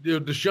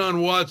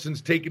Deshaun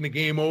Watson's taking the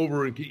game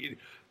over. And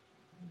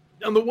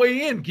on the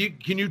way in,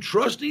 can you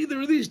trust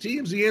either of these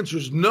teams? The answer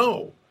is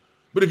no.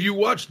 But if you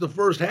watch the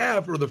first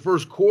half or the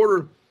first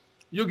quarter,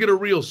 you'll get a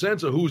real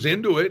sense of who's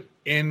into it.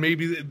 And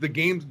maybe the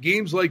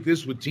games like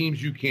this with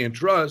teams you can't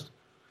trust,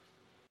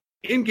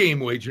 in-game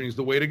wagering is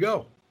the way to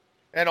go.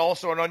 And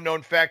also an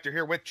unknown factor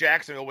here with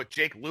Jacksonville, with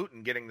Jake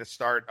Luton getting the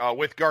start,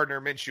 with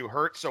Gardner Minshew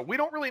hurt. So we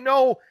don't really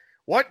know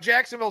what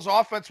Jacksonville's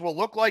offense will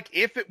look like,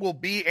 if it will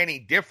be any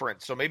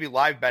different. So maybe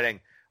live betting,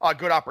 a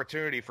good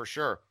opportunity for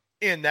sure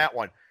in that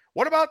one.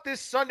 What about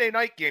this Sunday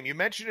night game? You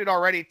mentioned it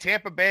already.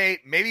 Tampa Bay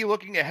maybe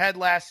looking ahead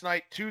last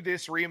night to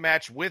this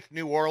rematch with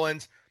New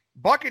Orleans.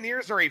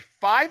 Buccaneers are a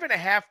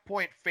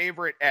 5.5-point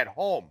favorite at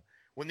home.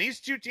 When these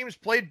two teams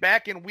played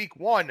back in week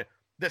one,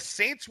 the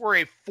Saints were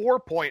a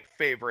 4-point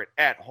favorite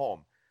at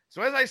home.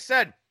 So as I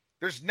said,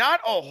 there's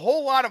not a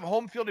whole lot of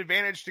home field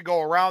advantage to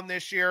go around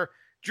this year.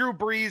 Drew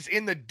Brees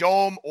in the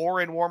dome or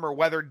in warmer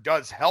weather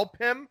does help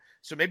him.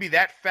 So maybe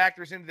that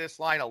factors into this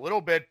line a little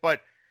bit.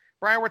 But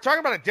Brian, we're talking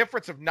about a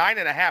difference of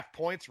 9.5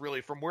 points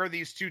really from where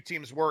these two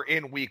teams were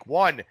in week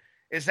one.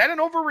 Is that an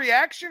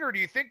overreaction, or do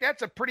you think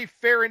that's a pretty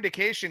fair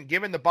indication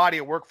given the body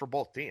of work for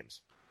both teams?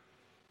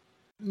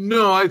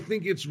 No, I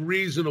think it's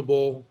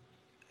reasonable.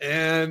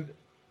 And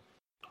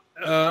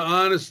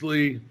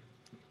honestly,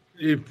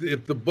 if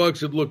the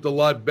Bucs had looked a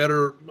lot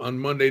better on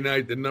Monday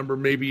night, the number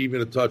maybe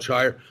even a touch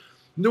higher.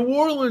 New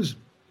Orleans,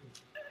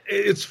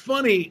 it's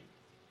funny.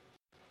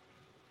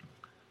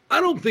 I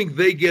don't think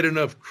they get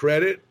enough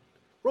credit.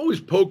 We're always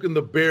poking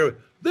the bear.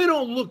 They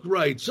don't look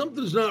right.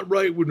 Something's not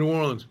right with New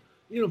Orleans.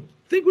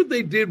 Think what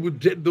they did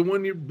with the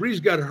one year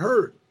Brees got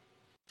hurt.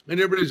 And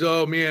everybody's,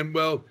 oh, man,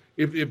 well,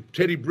 if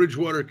Teddy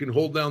Bridgewater can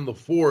hold down the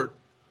fort,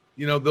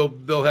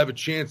 they'll have a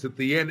chance at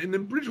the end. And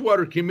then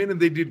Bridgewater came in and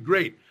they did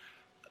great.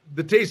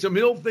 The Taysom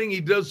Hill thing,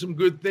 he does some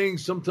good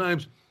things.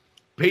 Sometimes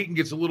Peyton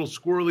gets a little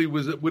squirrely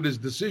with his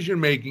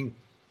decision-making.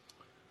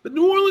 But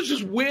New Orleans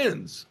just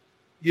wins,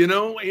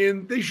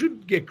 and they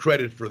should get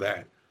credit for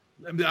that.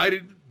 I mean,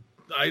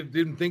 I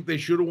didn't think they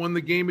should have won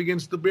the game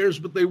against the Bears,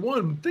 but they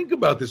won. Think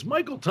about this.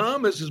 Michael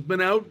Thomas has been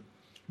out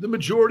the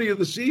majority of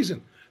the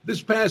season.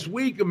 This past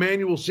week,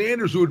 Emmanuel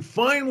Sanders, who had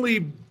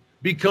finally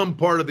become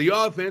part of the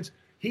offense,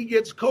 he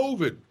gets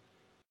COVID.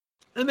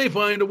 And they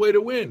find a way to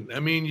win. I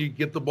mean, you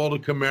get the ball to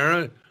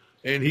Kamara,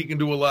 and he can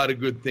do a lot of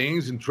good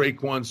things, and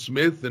Traquan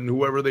Smith and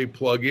whoever they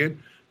plug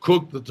in.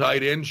 Cook, the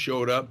tight end,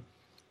 showed up.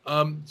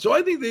 So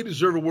I think they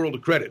deserve a world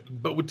of credit.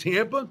 But with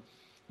Tampa,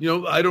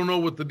 I don't know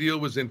what the deal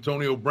was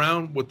Antonio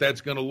Brown, what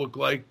that's going to look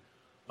like,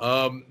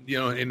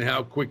 and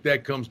how quick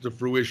that comes to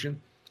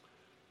fruition.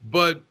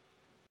 But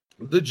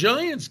the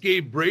Giants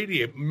gave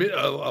Brady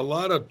a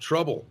lot of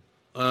trouble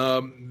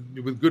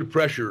with good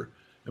pressure.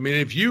 I mean,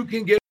 if you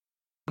can get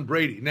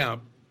Brady,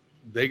 now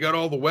they got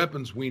all the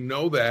weapons. We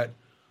know that.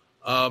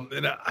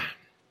 The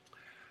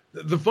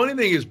funny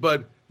thing is,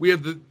 Bud, we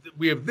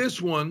have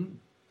this one,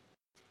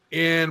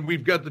 and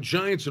we've got the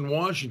Giants in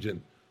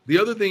Washington. The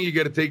other thing you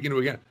got to take into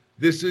account.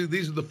 These are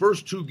the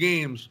first two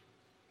games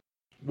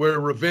where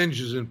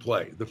revenge is in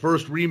play. The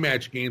first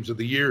rematch games of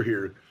the year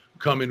here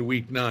come in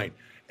week 9.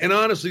 And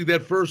honestly,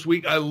 that first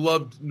week, I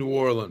loved New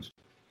Orleans.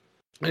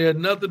 It had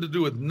nothing to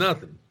do with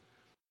nothing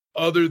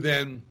other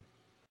than,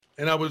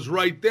 and I was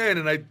right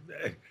then,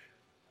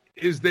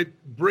 is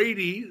that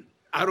Brady,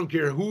 I don't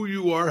care who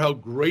you are, how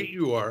great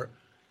you are,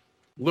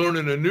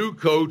 learning a new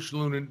coach,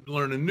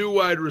 learning new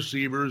wide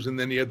receivers, and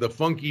then you had the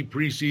funky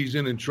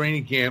preseason and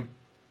training camp.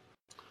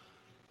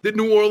 That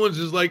New Orleans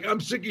is like,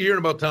 I'm sick of hearing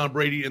about Tom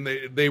Brady, and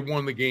they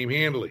won the game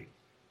handily.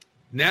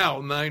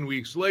 Now, 9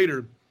 weeks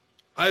later,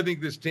 I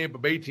think this Tampa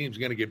Bay team is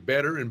going to get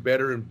better and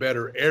better and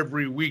better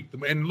every week.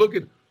 And look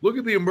at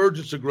the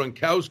emergence of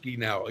Gronkowski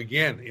now,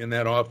 again, in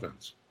that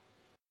offense.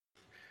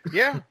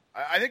 Yeah,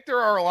 I think there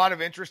are a lot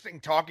of interesting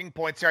talking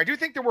points here. I do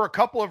think there were a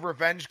couple of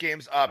revenge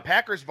games.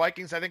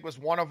 Packers-Vikings, I think, was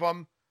one of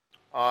them.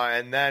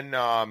 And then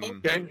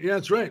okay, yeah,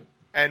 that's right.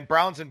 And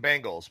Browns and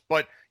Bengals.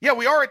 But, yeah,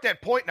 we are at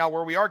that point now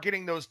where we are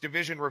getting those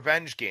division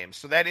revenge games.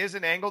 So that is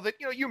an angle that,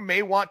 you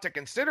may want to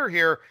consider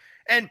here.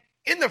 And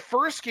in the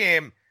first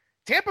game,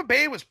 Tampa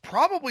Bay was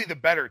probably the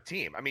better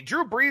team. I mean,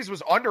 Drew Brees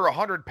was under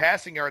 100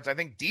 passing yards, I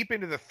think, deep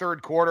into the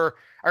third quarter.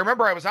 I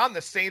remember I was on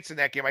the Saints in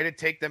that game. I did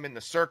take them in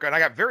the circa, and I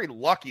got very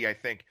lucky, I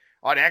think,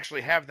 to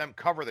actually have them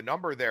cover the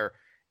number there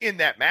in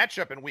that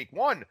matchup in week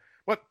 1.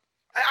 But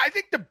I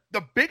think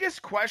the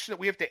biggest question that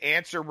we have to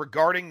answer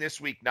regarding this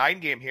Week 9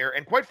 game here,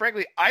 and quite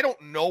frankly, I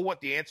don't know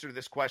what the answer to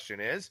this question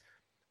is.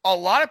 A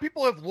lot of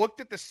people have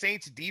looked at the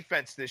Saints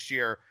defense this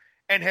year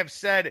and have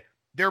said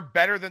they're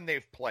better than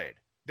they've played.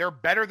 They're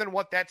better than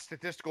what that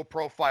statistical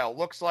profile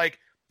looks like.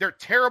 They're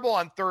terrible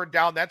on third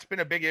down. That's been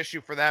a big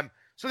issue for them.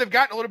 So they've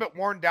gotten a little bit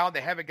worn down.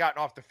 They haven't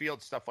gotten off the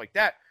field, stuff like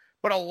that.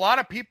 But a lot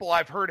of people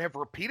I've heard have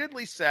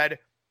repeatedly said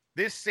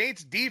this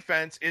Saints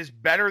defense is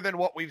better than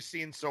what we've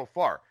seen so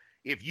far.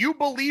 If you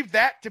believe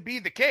that to be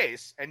the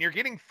case, and you're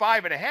getting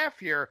 5.5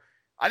 here,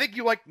 I think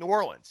you like New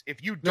Orleans.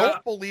 If you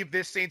don't believe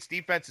this Saints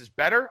defense is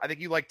better, I think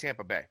you like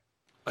Tampa Bay.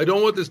 I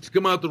don't want this to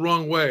come out the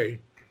wrong way.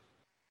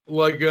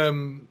 Like,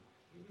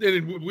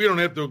 we don't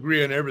have to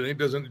agree on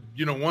everything.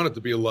 You don't want it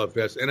to be a love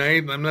fest. And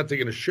I'm not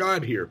taking a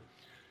shot here.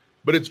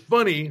 But it's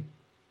funny.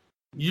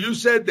 You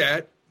said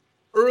that.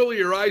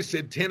 Earlier I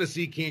said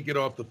Tennessee can't get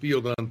off the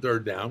field on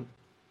third down.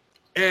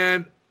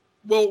 And,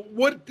 well,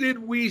 what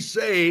did we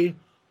say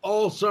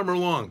all summer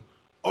long?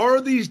 Are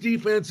these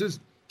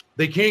defenses,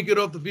 they can't get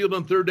off the field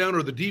on third down,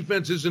 or the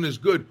defense isn't as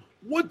good?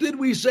 What did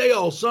we say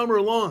all summer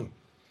long?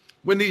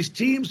 When these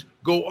teams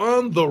go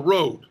on the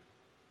road,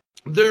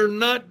 they're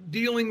not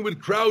dealing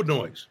with crowd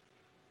noise.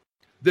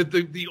 That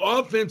the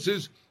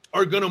offenses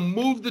are going to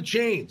move the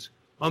chains.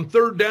 On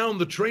third down,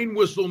 the train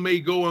whistle may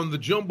go on the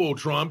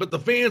Jumbotron, but the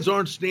fans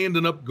aren't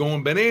standing up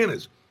going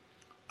bananas.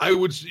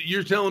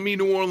 You're telling me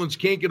New Orleans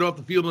can't get off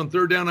the field on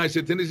third down? I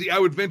said Tennessee. I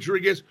would venture a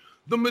guess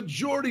the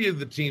majority of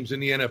the teams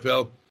in the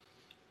NFL,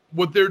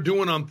 what they're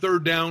doing on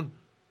third down,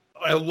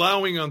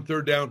 allowing on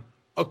third down,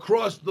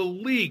 across the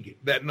league,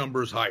 that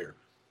number is higher.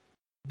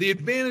 The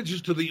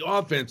advantages to the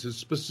offenses,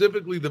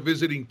 specifically the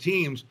visiting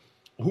teams,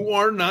 who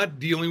are not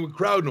dealing with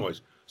crowd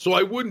noise. So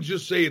I wouldn't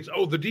just say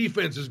the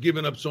defense is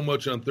giving up so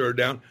much on third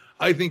down.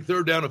 I think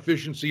third down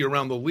efficiency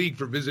around the league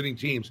for visiting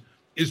teams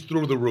is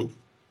through the roof.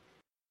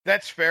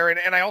 That's fair.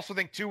 And I also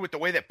think, too, with the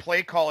way that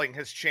play calling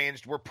has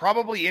changed, we're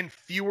probably in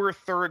fewer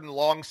third and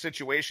long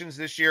situations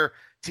this year.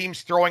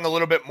 Teams throwing a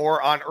little bit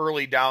more on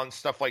early downs,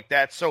 stuff like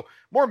that. So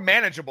more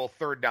manageable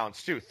third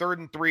downs, too. 3rd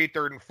and 3,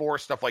 3rd and 4,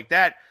 stuff like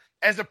that,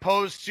 as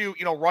opposed to,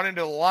 run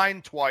into the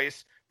line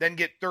twice, then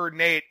get 3rd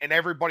and 8, and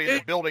everybody in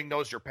the building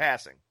knows you're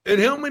passing. And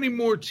how many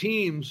more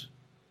teams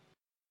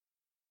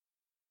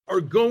are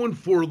going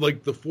for,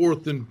 like, the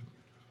 4th and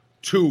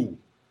 2?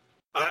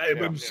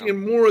 I'm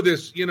seeing more of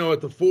this,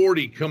 at the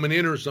 40 coming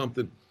in or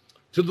something,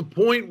 to the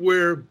point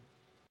where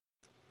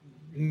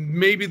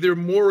maybe they're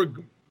more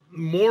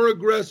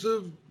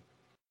aggressive.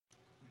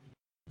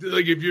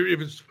 Like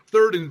if it's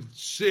 3rd and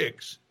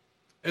 6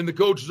 and the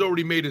coach has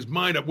already made his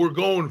mind up, we're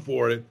going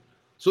for it.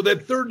 So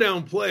that third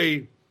down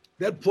play,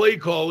 that play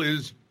call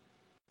is,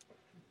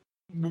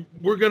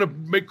 we're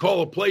going to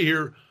call a play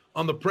here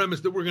on the premise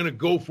that we're going to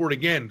go for it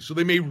again. So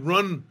they may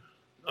run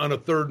on a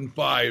 3rd and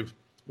 5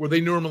 where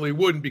they normally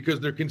wouldn't, because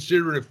they're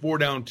considering it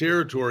 4-down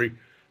territory.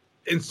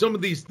 And some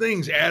of these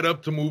things add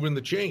up to moving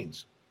the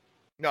chains.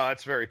 No,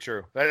 that's very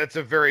true. That's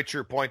a very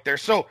true point there.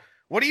 So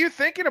what are you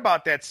thinking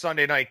about that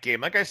Sunday night game?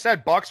 Like I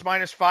said, Bucks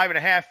minus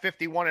 5.5,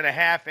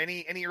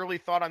 51.5. Any early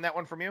thought on that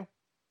one from you?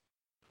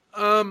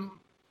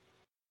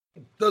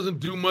 Doesn't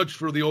do much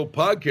for the old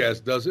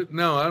podcast, does it?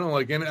 No, I don't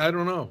like any. I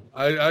don't know.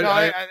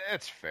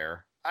 That's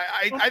fair.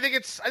 I think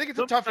it's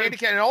a tough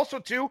handicap, and also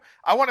too,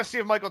 I want to see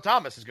if Michael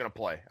Thomas is going to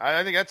play.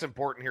 I think that's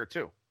important here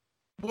too.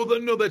 Well,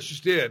 no, that's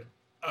just it.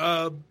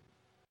 I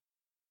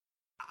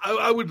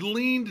would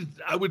lean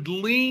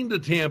to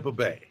Tampa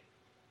Bay,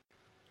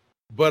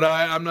 but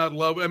I'm not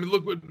loving. I mean,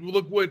 look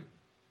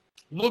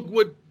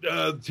what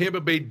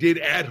Tampa Bay did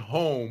at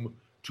home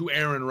to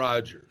Aaron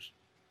Rodgers.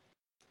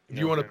 If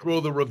you want to throw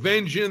the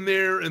revenge in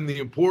there and the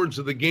importance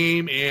of the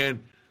game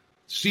and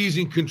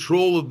seizing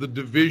control of the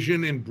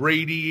division and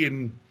Brady,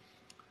 and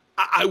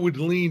I would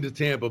lean to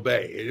Tampa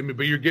Bay. I mean,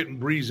 but you're getting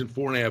Breeze in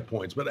 4.5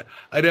 points. But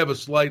I'd have a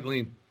slight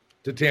lean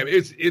to Tampa.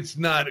 It's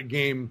not a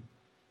game.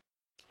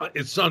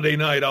 It's Sunday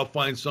night. I'll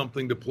find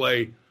something to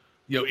play,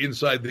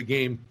 inside the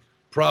game.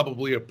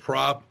 Probably a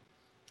prop.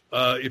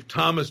 If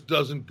Thomas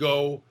doesn't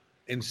go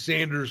and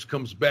Sanders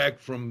comes back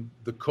from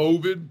the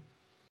COVID,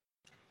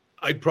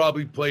 I'd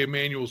probably play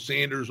Emmanuel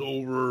Sanders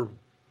over.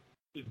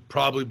 It'd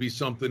probably be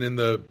something in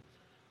the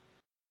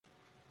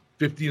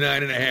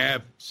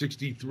 59.5,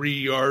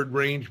 63-yard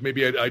range.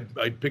 Maybe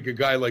I'd pick a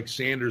guy like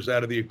Sanders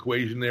out of the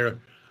equation there,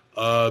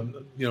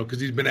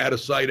 because he's been out of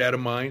sight, out of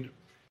mind.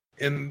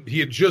 And he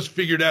had just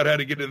figured out how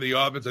to get into the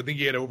offense. I think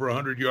he had over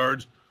 100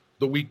 yards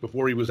the week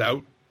before he was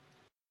out.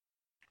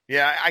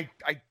 Yeah,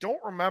 I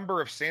don't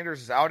remember if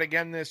Sanders is out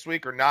again this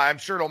week or not. I'm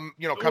sure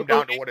it'll come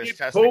down to what his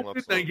testing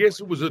looks like. I guess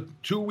it was a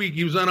 2-week.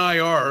 He was on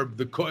IR,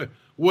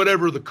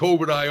 whatever the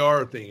COVID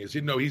IR thing is.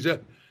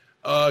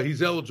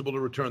 He's eligible to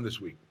return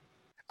this week.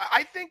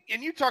 I think,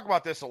 and you talk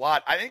about this a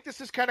lot, I think this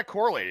is kind of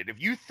correlated.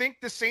 If you think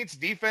the Saints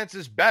defense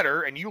is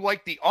better and you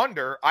like the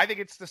under, I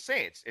think it's the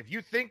Saints. If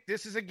you think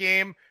this is a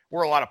game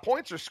where a lot of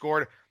points are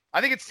scored,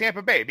 I think it's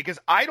Tampa Bay, because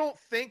I don't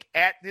think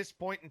at this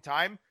point in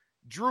time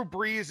Drew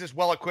Brees is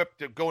well equipped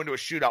to go into a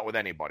shootout with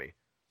anybody.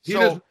 He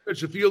doesn't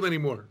touch the field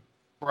anymore.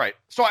 Right.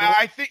 So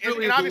I think,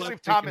 really and obviously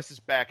if Thomas is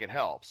back, it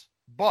helps.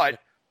 But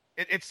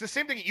it's the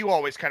same thing that you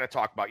always kind of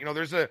talk about. You know,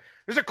 there's a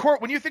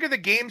court, when you think of the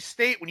game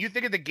state, when you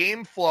think of the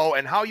game flow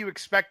and how you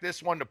expect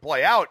this one to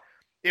play out,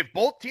 if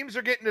both teams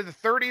are getting to the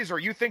 30s or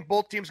you think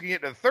both teams can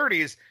get to the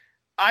 30s,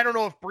 I don't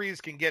know if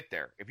Breeze can get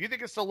there. If you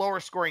think it's a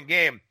lower scoring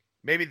game,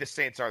 maybe the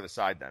Saints are the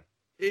side then.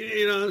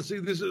 You know, honestly,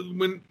 this is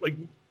when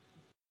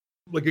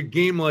like a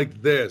game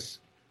like this,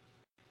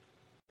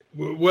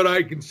 what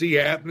I can see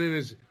happening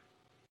is,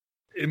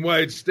 and why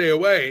I'd stay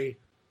away,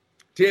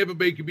 Tampa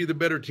Bay could be the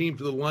better team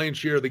for the lion's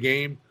share of the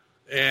game.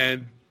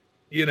 And,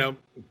 you know,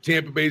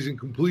 Tampa Bay's in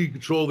complete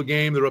control of the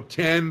game. They're up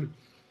 10.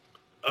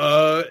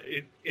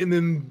 And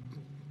then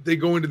they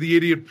go into the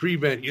idiot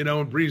prevent, you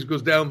know, and Breeze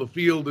goes down the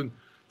field and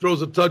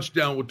throws a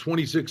touchdown with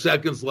 26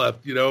 seconds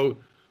left, you know,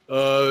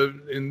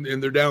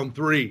 and they're down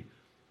 3.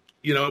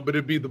 You know, but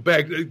it'd be the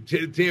back.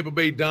 Tampa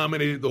Bay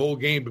dominated the whole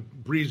game, but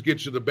Breeze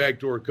gets you the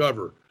backdoor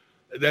cover.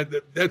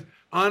 That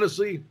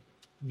honestly,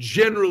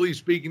 generally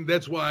speaking,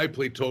 that's why I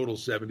play total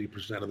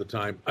 70% of the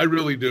time. I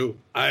really do.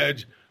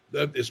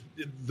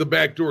 The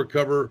backdoor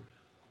cover,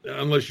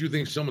 unless you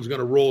think someone's going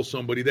to roll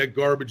somebody, that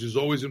garbage is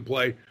always in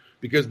play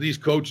because these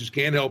coaches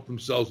can't help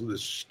themselves with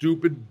this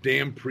stupid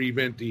damn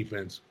prevent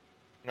defense.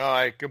 No,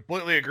 I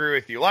completely agree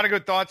with you. A lot of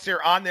good thoughts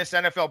here on this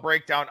NFL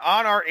breakdown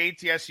on our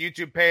ATS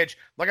YouTube page.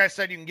 Like I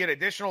said, you can get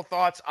additional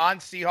thoughts on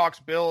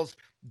Seahawks, Bills,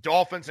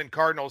 Dolphins, and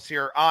Cardinals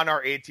here on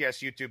our ATS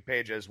YouTube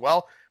page as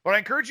well. But I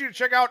encourage you to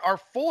check out our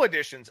full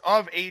editions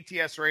of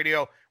ATS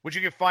Radio, which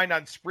you can find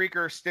on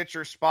Spreaker,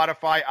 Stitcher,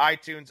 Spotify,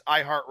 iTunes,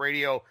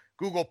 iHeartRadio,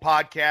 Google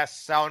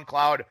Podcasts,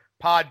 SoundCloud,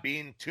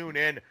 Podbean,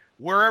 TuneIn,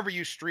 wherever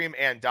you stream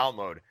and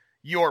download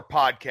your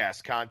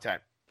podcast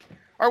content.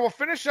 All right, we'll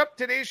finish up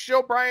today's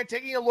show, Brian,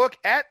 taking a look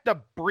at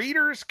the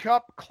Breeders'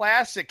 Cup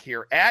Classic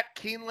here at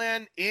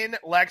Keeneland in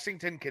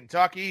Lexington,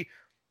 Kentucky.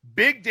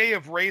 Big day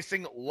of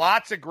racing,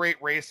 lots of great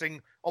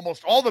racing,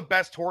 almost all the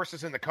best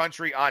horses in the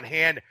country on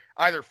hand,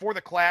 either for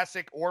the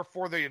Classic or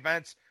for the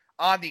events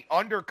on the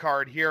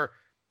undercard here.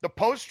 The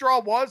post draw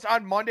was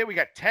on Monday. We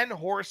got 10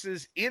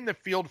 horses in the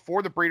field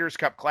for the Breeders'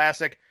 Cup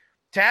Classic.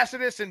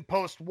 Tacitus in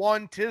post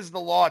 1, Tiz the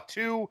Law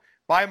 2,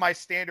 By My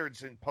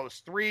Standards in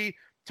post 3,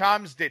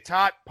 Tom's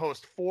Detat,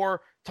 post 4,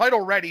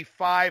 Title Ready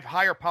 5,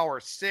 Higher Power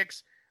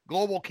 6,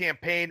 Global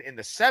Campaign in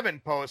the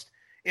 7 post,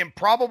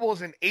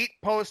 Improbables in 8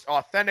 post,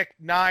 Authentic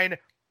 9,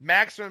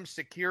 Maximum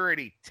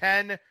Security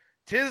 10,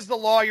 Tiz the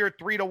Law your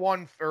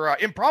 3-1, or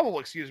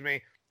Improbable,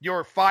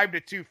 your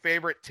 5-2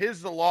 favorite,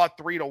 Tiz the Law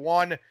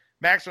 3-1,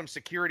 Maximum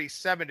Security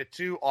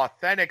 7-2,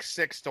 Authentic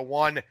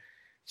 6-1.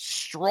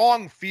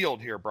 Strong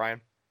field here,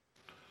 Brian.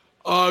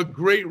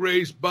 Great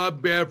race.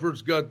 Bob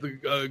Baffert's got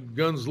the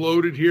guns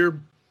loaded here.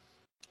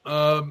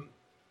 Adam,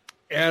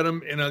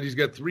 and he's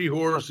got 3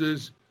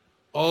 horses.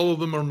 All of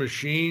them are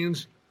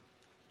machines.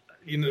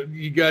 You know,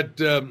 you got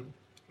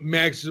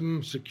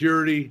Maximum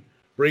Security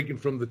breaking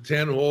from the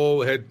 10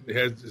 hole.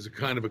 Is a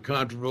kind of a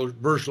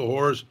controversial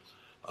horse.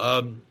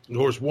 The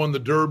horse won the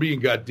Derby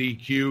and got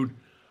DQ'd.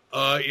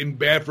 In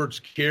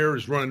Baffert's care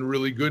is running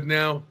really good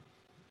now.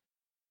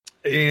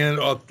 And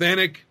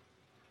Authentic,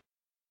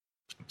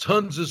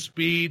 tons of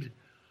speed.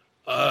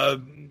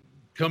 Come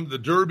the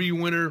Derby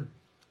winner.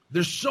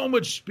 There's so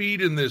much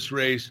speed in this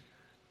race.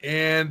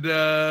 And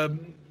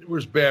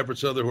where's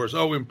Baffert's other horse?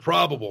 Oh,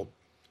 Improbable.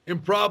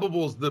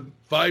 Improbable is the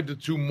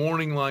 5-2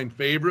 morning line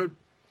favorite.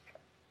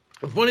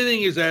 The funny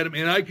thing is, Adam,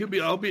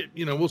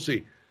 and we'll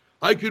see.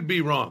 I could be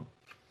wrong.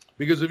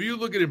 Because if you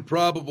look at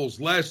Improbable's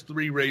last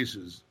 3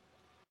 races,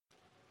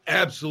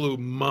 absolute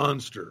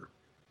monster.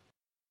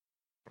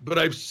 But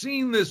I've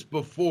seen this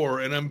before,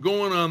 and I'm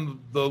going on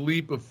the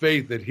leap of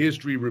faith that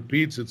history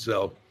repeats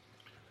itself.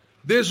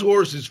 This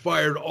horse has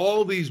fired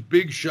all these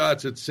big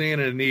shots at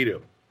Santa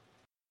Anita.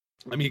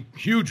 I mean,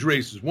 huge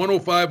races,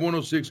 105,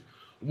 106,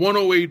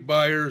 108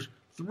 buyers,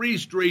 3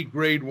 straight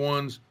grade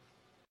 1s.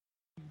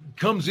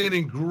 Comes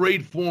in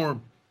great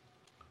form.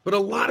 But a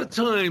lot of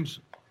times,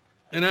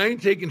 and I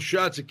ain't taking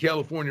shots at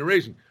California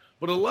racing,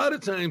 but a lot of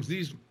times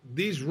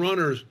these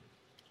runners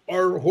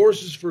are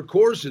horses for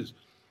courses.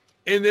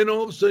 And then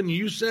all of a sudden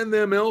you send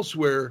them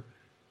elsewhere,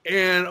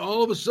 and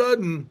all of a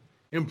sudden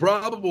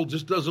Improbable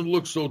just doesn't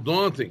look so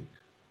daunting.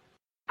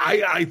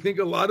 I think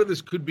a lot of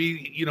this could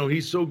be,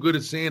 he's so good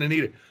at Santa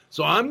Anita.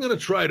 So I'm going to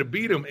try to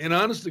beat him. And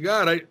honest to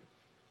God,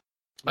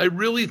 I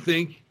really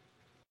think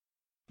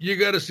you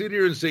got to sit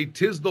here and say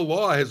Tiz the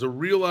Law has a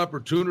real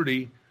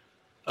opportunity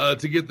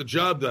to get the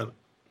job done.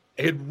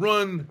 Had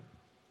run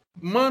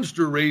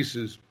monster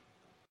races,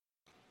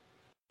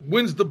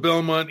 wins the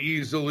Belmont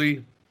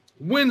easily,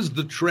 wins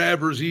the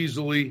Travers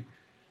easily,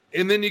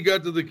 and then you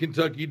got to the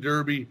Kentucky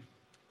Derby,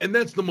 and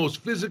that's the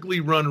most physically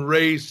run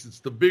race. It's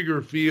the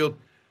bigger field,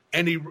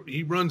 and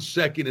he runs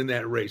second in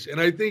that race. And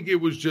I think it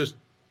was just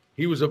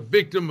he was a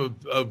victim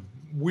of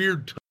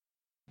weird time.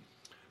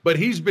 But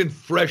he's been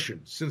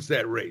freshened since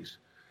that race.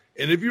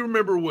 And if you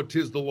remember what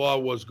Tiz the Law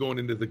was going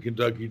into the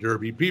Kentucky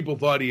Derby, people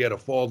thought he had a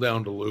fall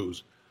down to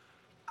lose.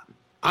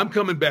 I'm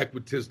coming back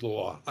with Tiz the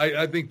Law.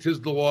 I think Tiz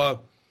the Law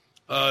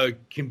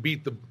can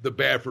beat the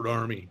Baffert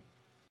Army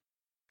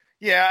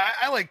Yeah,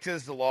 I like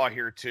Tiz the Law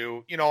here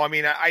too.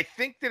 I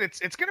think that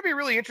it's going to be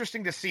really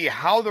interesting to see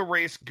how the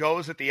race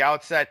goes at the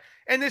outset.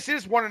 And this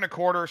is 1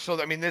 1/4, so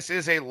this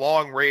is a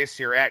long race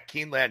here at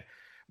Keeneland.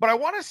 But I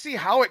want to see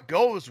how it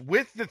goes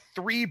with the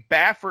 3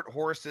 Baffert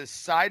horses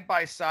side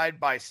by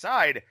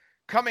side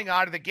coming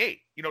out of the gate.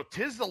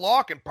 Tiz the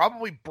Law can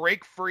probably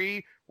break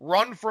free,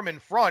 run from in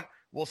front.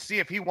 We'll see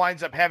if he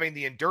winds up having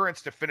the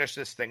endurance to finish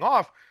this thing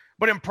off.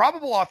 But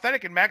Improbable,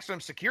 Authentic, and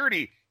Maximum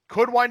Security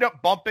could wind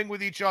up bumping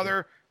with each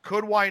other,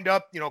 could wind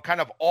up,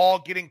 kind of all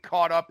getting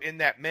caught up in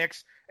that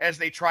mix as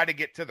they try to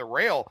get to the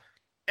rail.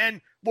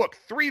 And look,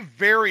 3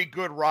 very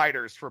good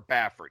riders for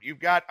Baffert. You've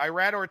got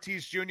Irad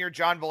Ortiz Jr.,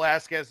 John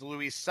Velasquez,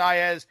 Luis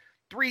Saez,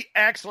 3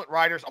 excellent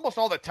riders, almost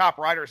all the top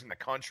riders in the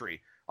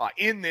country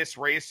in this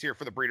race here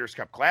for the Breeders'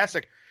 Cup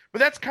Classic. But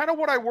that's kind of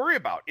what I worry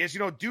about is,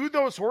 do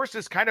those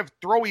horses kind of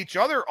throw each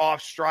other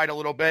off stride a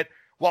little bit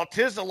while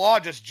Tiz the Law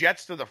just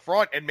jets to the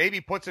front and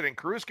maybe puts it in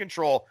cruise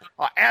control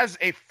as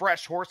a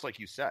fresh horse, like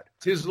you said.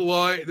 Tiz the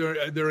Law,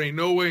 there ain't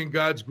no way in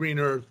God's green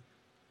earth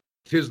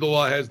Tiz the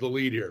Law has the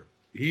lead here.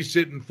 He's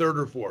sitting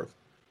 3rd or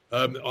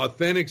 4th.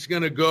 Authentic's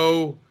going to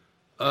go.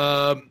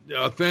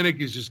 Authentic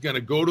is just going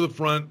to go to the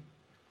front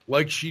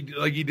like he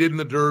did in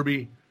the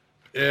Derby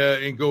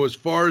and go as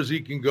far as he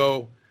can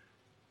go.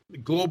 The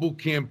Global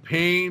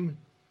Campaign,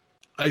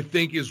 I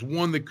think, is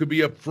one that could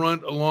be up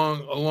front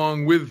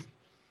along with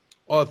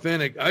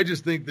Authentic. I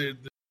just think that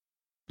the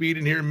speed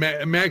in here,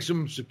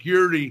 Maximum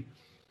Security,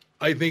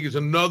 I think, is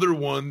another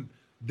one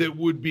that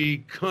would be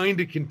kind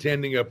of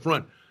contending up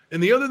front.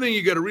 And the other thing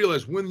you got to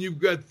realize, when you've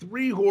got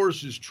 3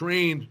 horses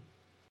trained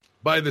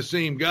by the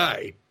same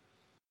guy,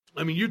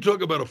 you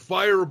talk about a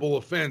fireable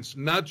offense,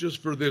 not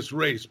just for this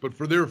race, but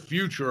for their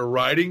future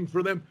riding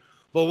for them.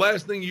 The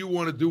last thing you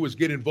want to do is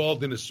get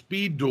involved in a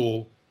speed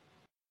duel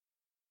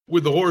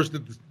with the horse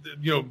that,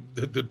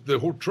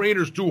 the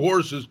trainer's 2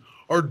 horses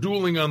are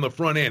dueling on the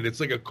front end. It's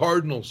like a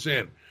cardinal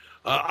sin.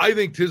 I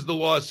think Tiz the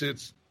Law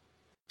sits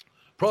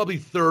probably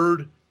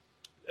 3rd.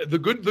 The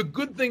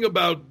good thing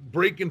about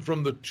breaking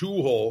from the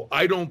 2-hole,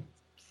 I don't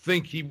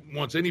think he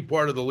wants any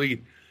part of the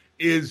lead,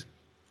 is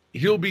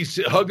he'll be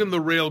hugging the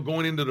rail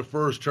going into the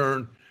first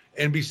turn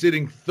and be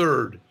sitting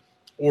 3rd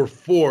or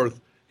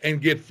 4th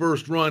and get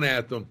first run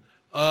at them.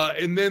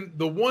 And then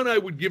the one I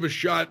would give a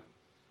shot,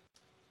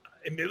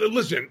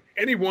 listen,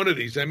 any one of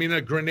these,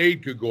 a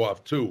grenade could go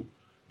off too,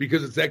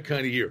 because it's that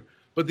kind of year.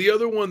 But the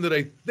other one that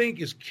I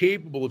think is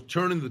capable of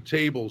turning the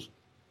tables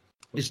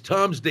is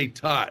Tom's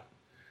D'Etat.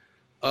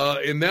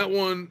 And that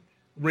one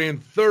ran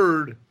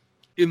 3rd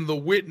in the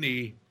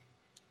Whitney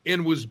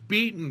and was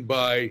beaten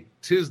by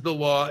Tiz the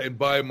Law and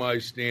By My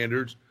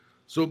Standards.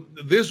 So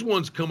this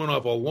one's coming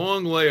off a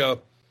long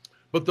layup.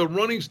 But the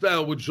running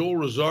style with Joel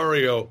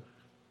Rosario,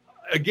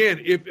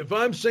 again, if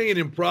I'm saying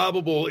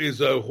Improbable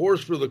is a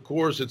horse for the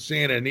course at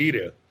Santa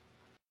Anita,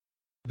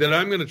 then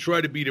I'm going to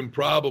try to beat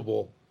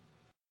Improbable.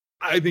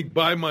 I think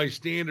By My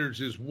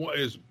Standards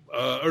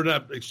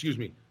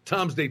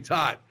Tom's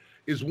D'Etat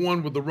is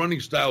one with the running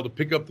style to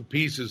pick up the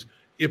pieces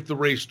if the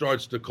race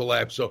starts to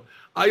collapse. So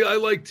I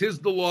like Tiz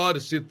the Law to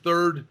sit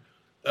 3rd,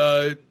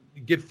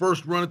 get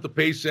first run at the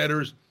pace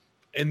setters,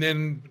 and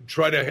then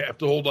try to have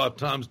to hold off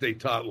Tom's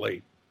D'Etat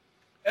late.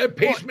 And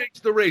pace makes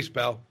the race,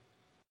 pal.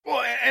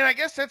 Well, and I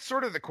guess that's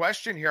sort of the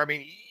question here.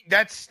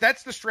 That's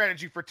the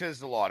strategy for Tiz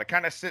the Law, to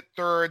kind of sit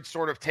 3rd,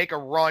 sort of take a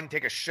run,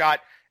 take a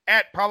shot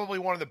at probably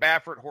one of the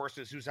Baffert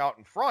horses who's out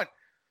in front.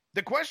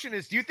 The question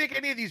is, do you think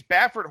any of these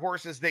Baffert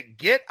horses that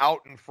get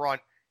out in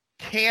front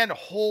can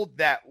hold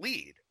that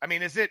lead?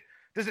 Does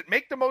it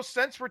make the most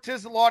sense for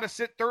Tiz the Law to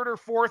sit 3rd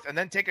or 4th and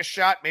then take a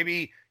shot,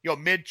 maybe,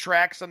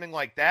 mid-track, something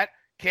like that?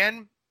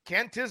 Can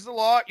Tiz the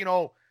Law,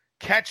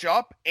 catch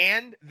up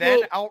and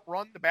then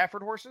outrun the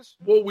Baffert horses?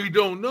 What we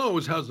don't know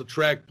is how's the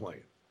track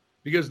playing.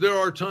 Because there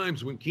are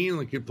times when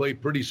Keeneland can play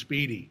pretty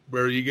speedy,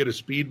 where you get a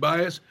speed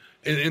bias,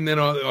 and then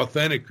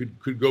Authentic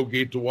could go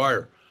gate to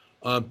wire.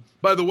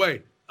 By the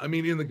way,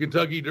 in the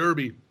Kentucky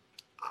Derby,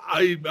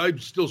 I'm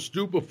still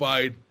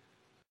stupefied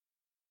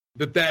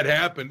that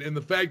happened. And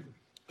the fact,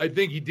 I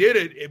think he did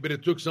it, but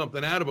it took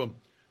something out of him.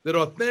 That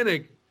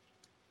Authentic,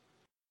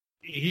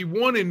 he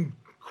won in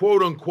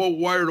quote-unquote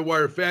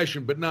wire-to-wire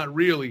fashion, but not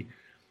really,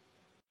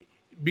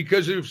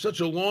 because it was such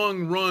a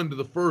long run to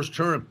the first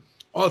turn.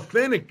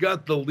 Authentic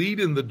got the lead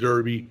in the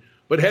Derby,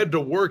 but had to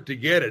work to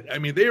get it.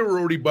 They were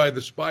already by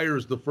the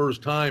spires the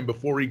first time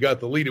before he got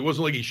the lead. It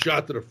wasn't like he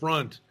shot to the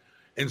front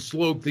and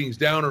slowed things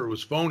down or it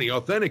was phony.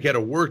 Authentic had to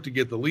work to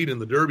get the lead in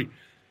the Derby.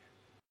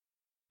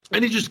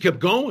 And he just kept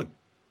going.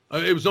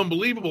 It was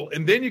unbelievable.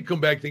 And then you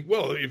come back and think,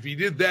 well, if he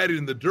did that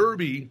in the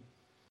Derby,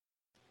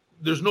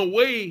 there's no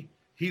way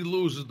he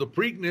loses the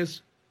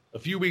Preakness a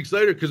few weeks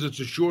later because it's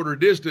a shorter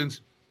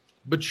distance.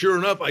 But sure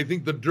enough, I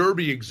think the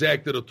Derby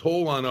exacted a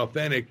toll on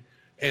Authentic,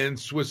 and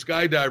Swiss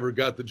Skydiver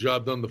got the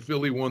job done. The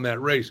filly won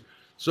that race.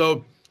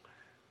 So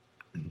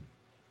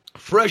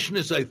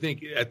freshness, I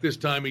think, at this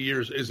time of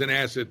year is an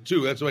asset,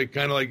 too. That's why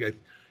kind of like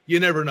you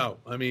never know.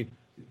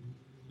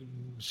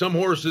 Some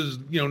horses,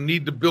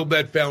 need to build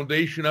that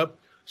foundation up.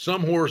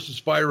 Some horses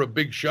fire a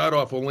big shot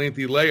off a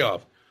lengthy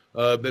layoff.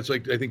 That's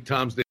like, I think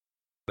Tom's Day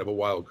of a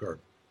wild card.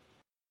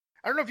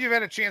 I don't know if you've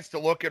had a chance to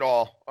look at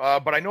all,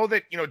 but I know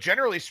that,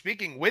 generally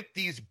speaking, with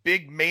these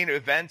big main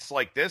events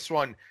like this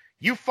one,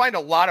 you find a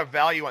lot of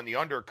value on the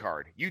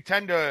undercard. You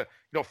tend to,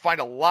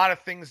 find a lot of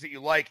things that you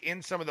like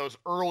in some of those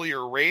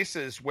earlier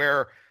races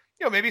where,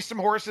 maybe some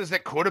horses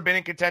that could have been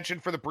in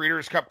contention for the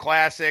Breeders' Cup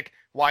Classic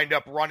wind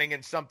up running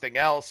in something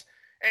else.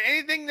 And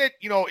anything that,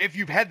 if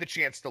you've had the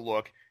chance to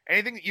look,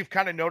 anything that you've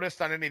kind of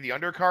noticed on any of the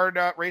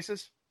undercard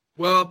races?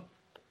 Well,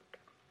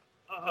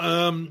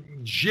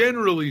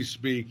 generally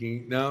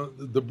speaking, now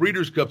the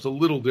Breeders' Cup's a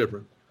little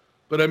different,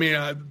 but I mean,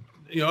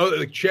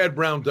 like Chad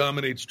Brown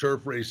dominates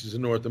turf races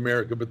in North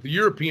America, but the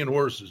European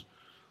horses,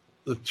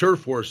 the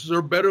turf horses,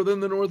 are better than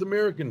the North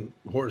American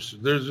horses.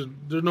 There's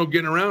no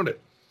getting around it.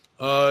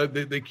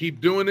 They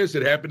keep doing this.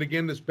 It happened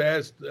again this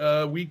past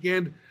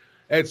weekend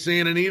at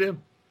Santa Anita.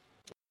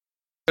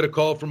 I had a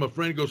call from a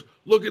friend who goes,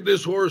 look at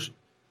this horse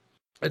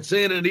at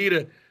Santa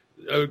Anita.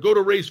 Go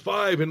to race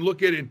 5 and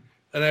look at it.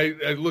 And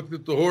I looked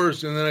at the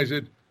horse, and then I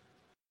said,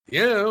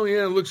 yeah,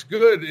 it looks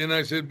good. And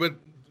I said, but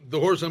the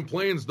horse I'm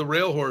playing is the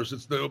rail horse.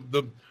 It's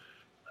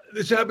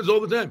this happens all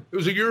the time. It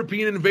was a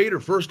European Invader,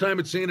 first time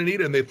at Santa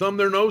Anita, and they thumb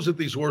their nose at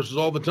these horses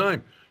all the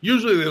time.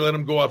 Usually they let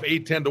them go off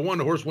 8-10-1.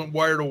 The horse went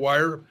wire to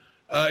wire.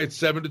 It's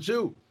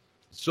 7-2.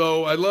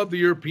 So I love the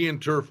European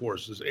turf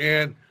horses.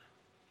 And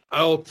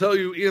I'll tell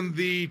you, in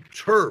the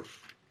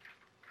turf,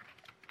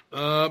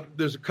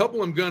 there's a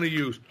couple I'm going to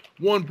use.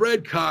 One,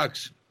 Brad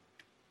Cox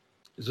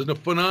is a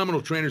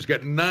phenomenal trainer. He's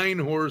got 9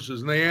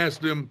 horses, and they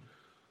asked him,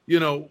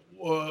 and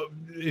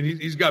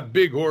he's got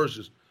big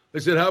horses. They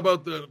said, how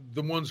about the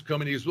ones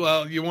coming? He says,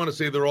 well, you want to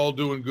say they're all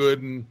doing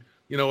good, and,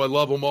 I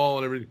love them all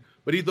and everything.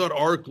 But he thought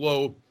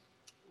Arklow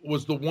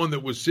was the one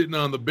that was sitting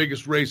on the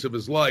biggest race of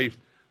his life.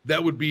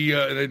 That would be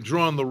a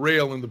draw on the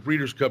rail in the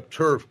Breeders' Cup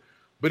turf.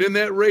 But in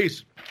that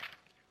race,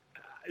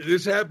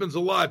 this happens a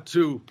lot,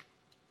 too.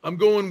 I'm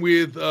going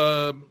with,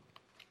 turn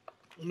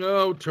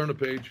a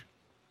page.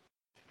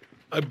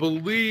 I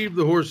believe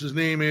the horse's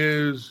name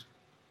is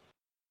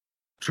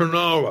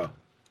Tarnawa.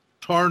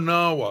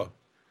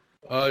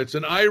 It's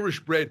an Irish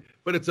bred,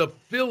 but it's a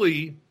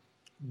filly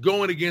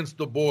going against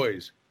the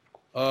boys.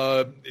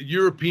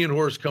 European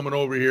horse coming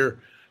over here.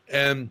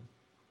 And,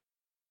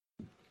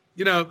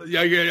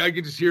 I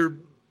can just hear,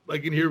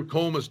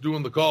 Comas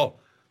doing the call.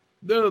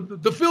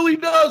 The filly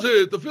does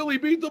it. The filly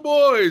beat the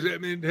boys. I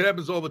mean, it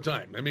happens all the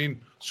time. I mean,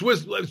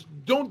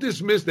 don't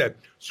dismiss that.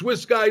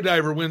 Swiss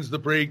Skydiver wins the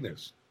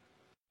Preakness.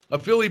 A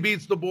filly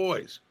beats the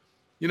boys.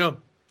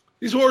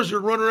 These horses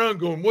are running around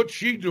going, what's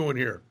she doing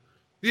here?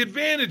 The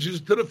advantage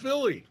is to the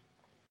filly.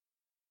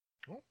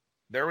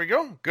 There we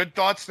go. Good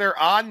thoughts there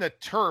on the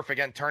turf.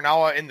 Again,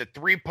 Tarnawa in the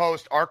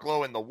 3-post,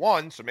 Arklow in the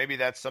 1. So maybe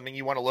that's something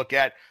you want to look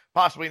at,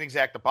 possibly an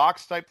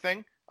exact-the-box type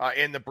thing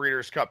in the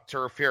Breeders' Cup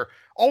turf here.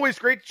 Always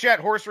great to chat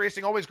horse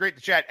racing. Always great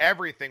to chat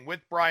everything with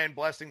Brian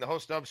Blessing, the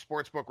host of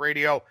Sportsbook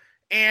Radio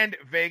and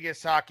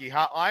Vegas Hockey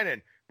Hotline.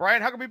 And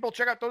Brian, how can people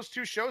check out those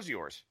 2 shows of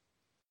yours?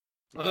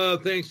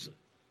 Thanks,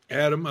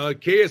 Adam.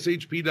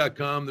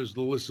 KSHP.com. There's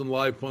the listen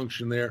live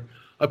function there.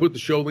 I put the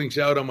show links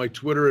out on my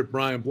Twitter at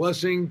Brian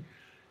Blessing,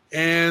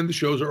 and the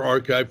shows are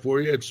archived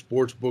for you at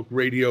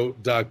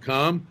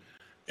sportsbookradio.com.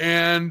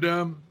 And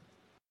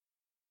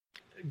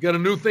got a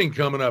new thing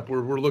coming up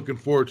we're looking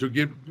forward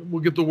to.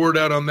 We'll get the word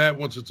out on that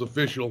once it's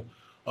official,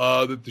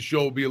 that the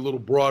show will be a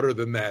little broader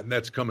than that, and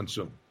that's coming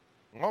soon.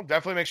 Well,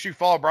 definitely make sure you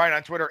follow Brian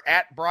on Twitter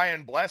at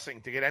Brian Blessing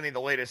to get any of the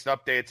latest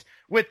updates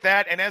with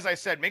that. And as I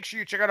said, make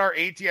sure you check out our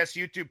ATS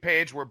YouTube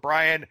page where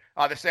Brian,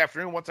 this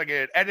afternoon, once I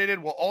get it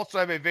edited, we'll also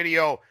have a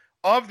video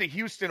of the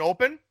Houston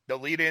Open, the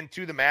lead in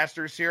to the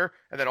Masters here,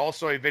 and then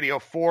also a video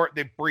for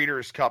the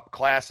Breeders' Cup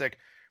Classic.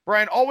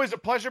 Brian, always a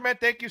pleasure, man.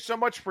 Thank you so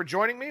much for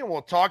joining me, and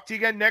we'll talk to you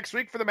again next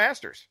week for the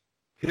Masters.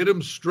 Hit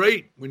them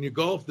straight when you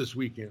golf this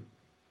weekend.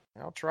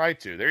 I'll try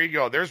to. There you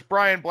go. There's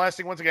Brian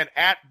Blessing, once again,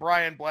 at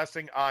Brian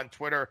Blessing on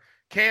Twitter.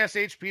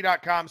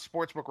 KSHP.com,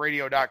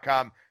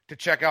 sportsbookradio.com to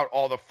check out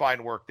all the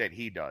fine work that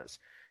he does.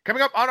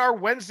 Coming up on our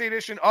Wednesday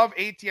edition of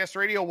ATS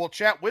Radio, we'll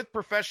chat with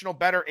professional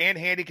bettor and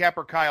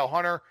handicapper Kyle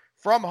Hunter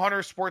from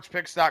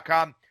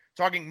HunterSportsPicks.com,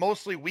 talking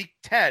mostly Week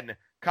 10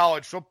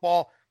 college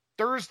football.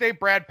 Thursday,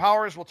 Brad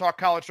Powers will talk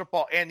college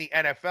football and the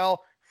NFL.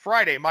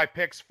 Friday, my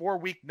picks for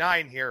Week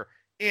 9 here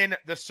in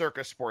the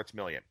Circus Sports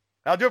Million.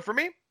 That'll do it for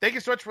me. Thank you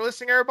so much for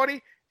listening,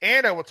 everybody,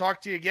 and I will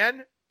talk to you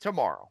again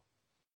tomorrow.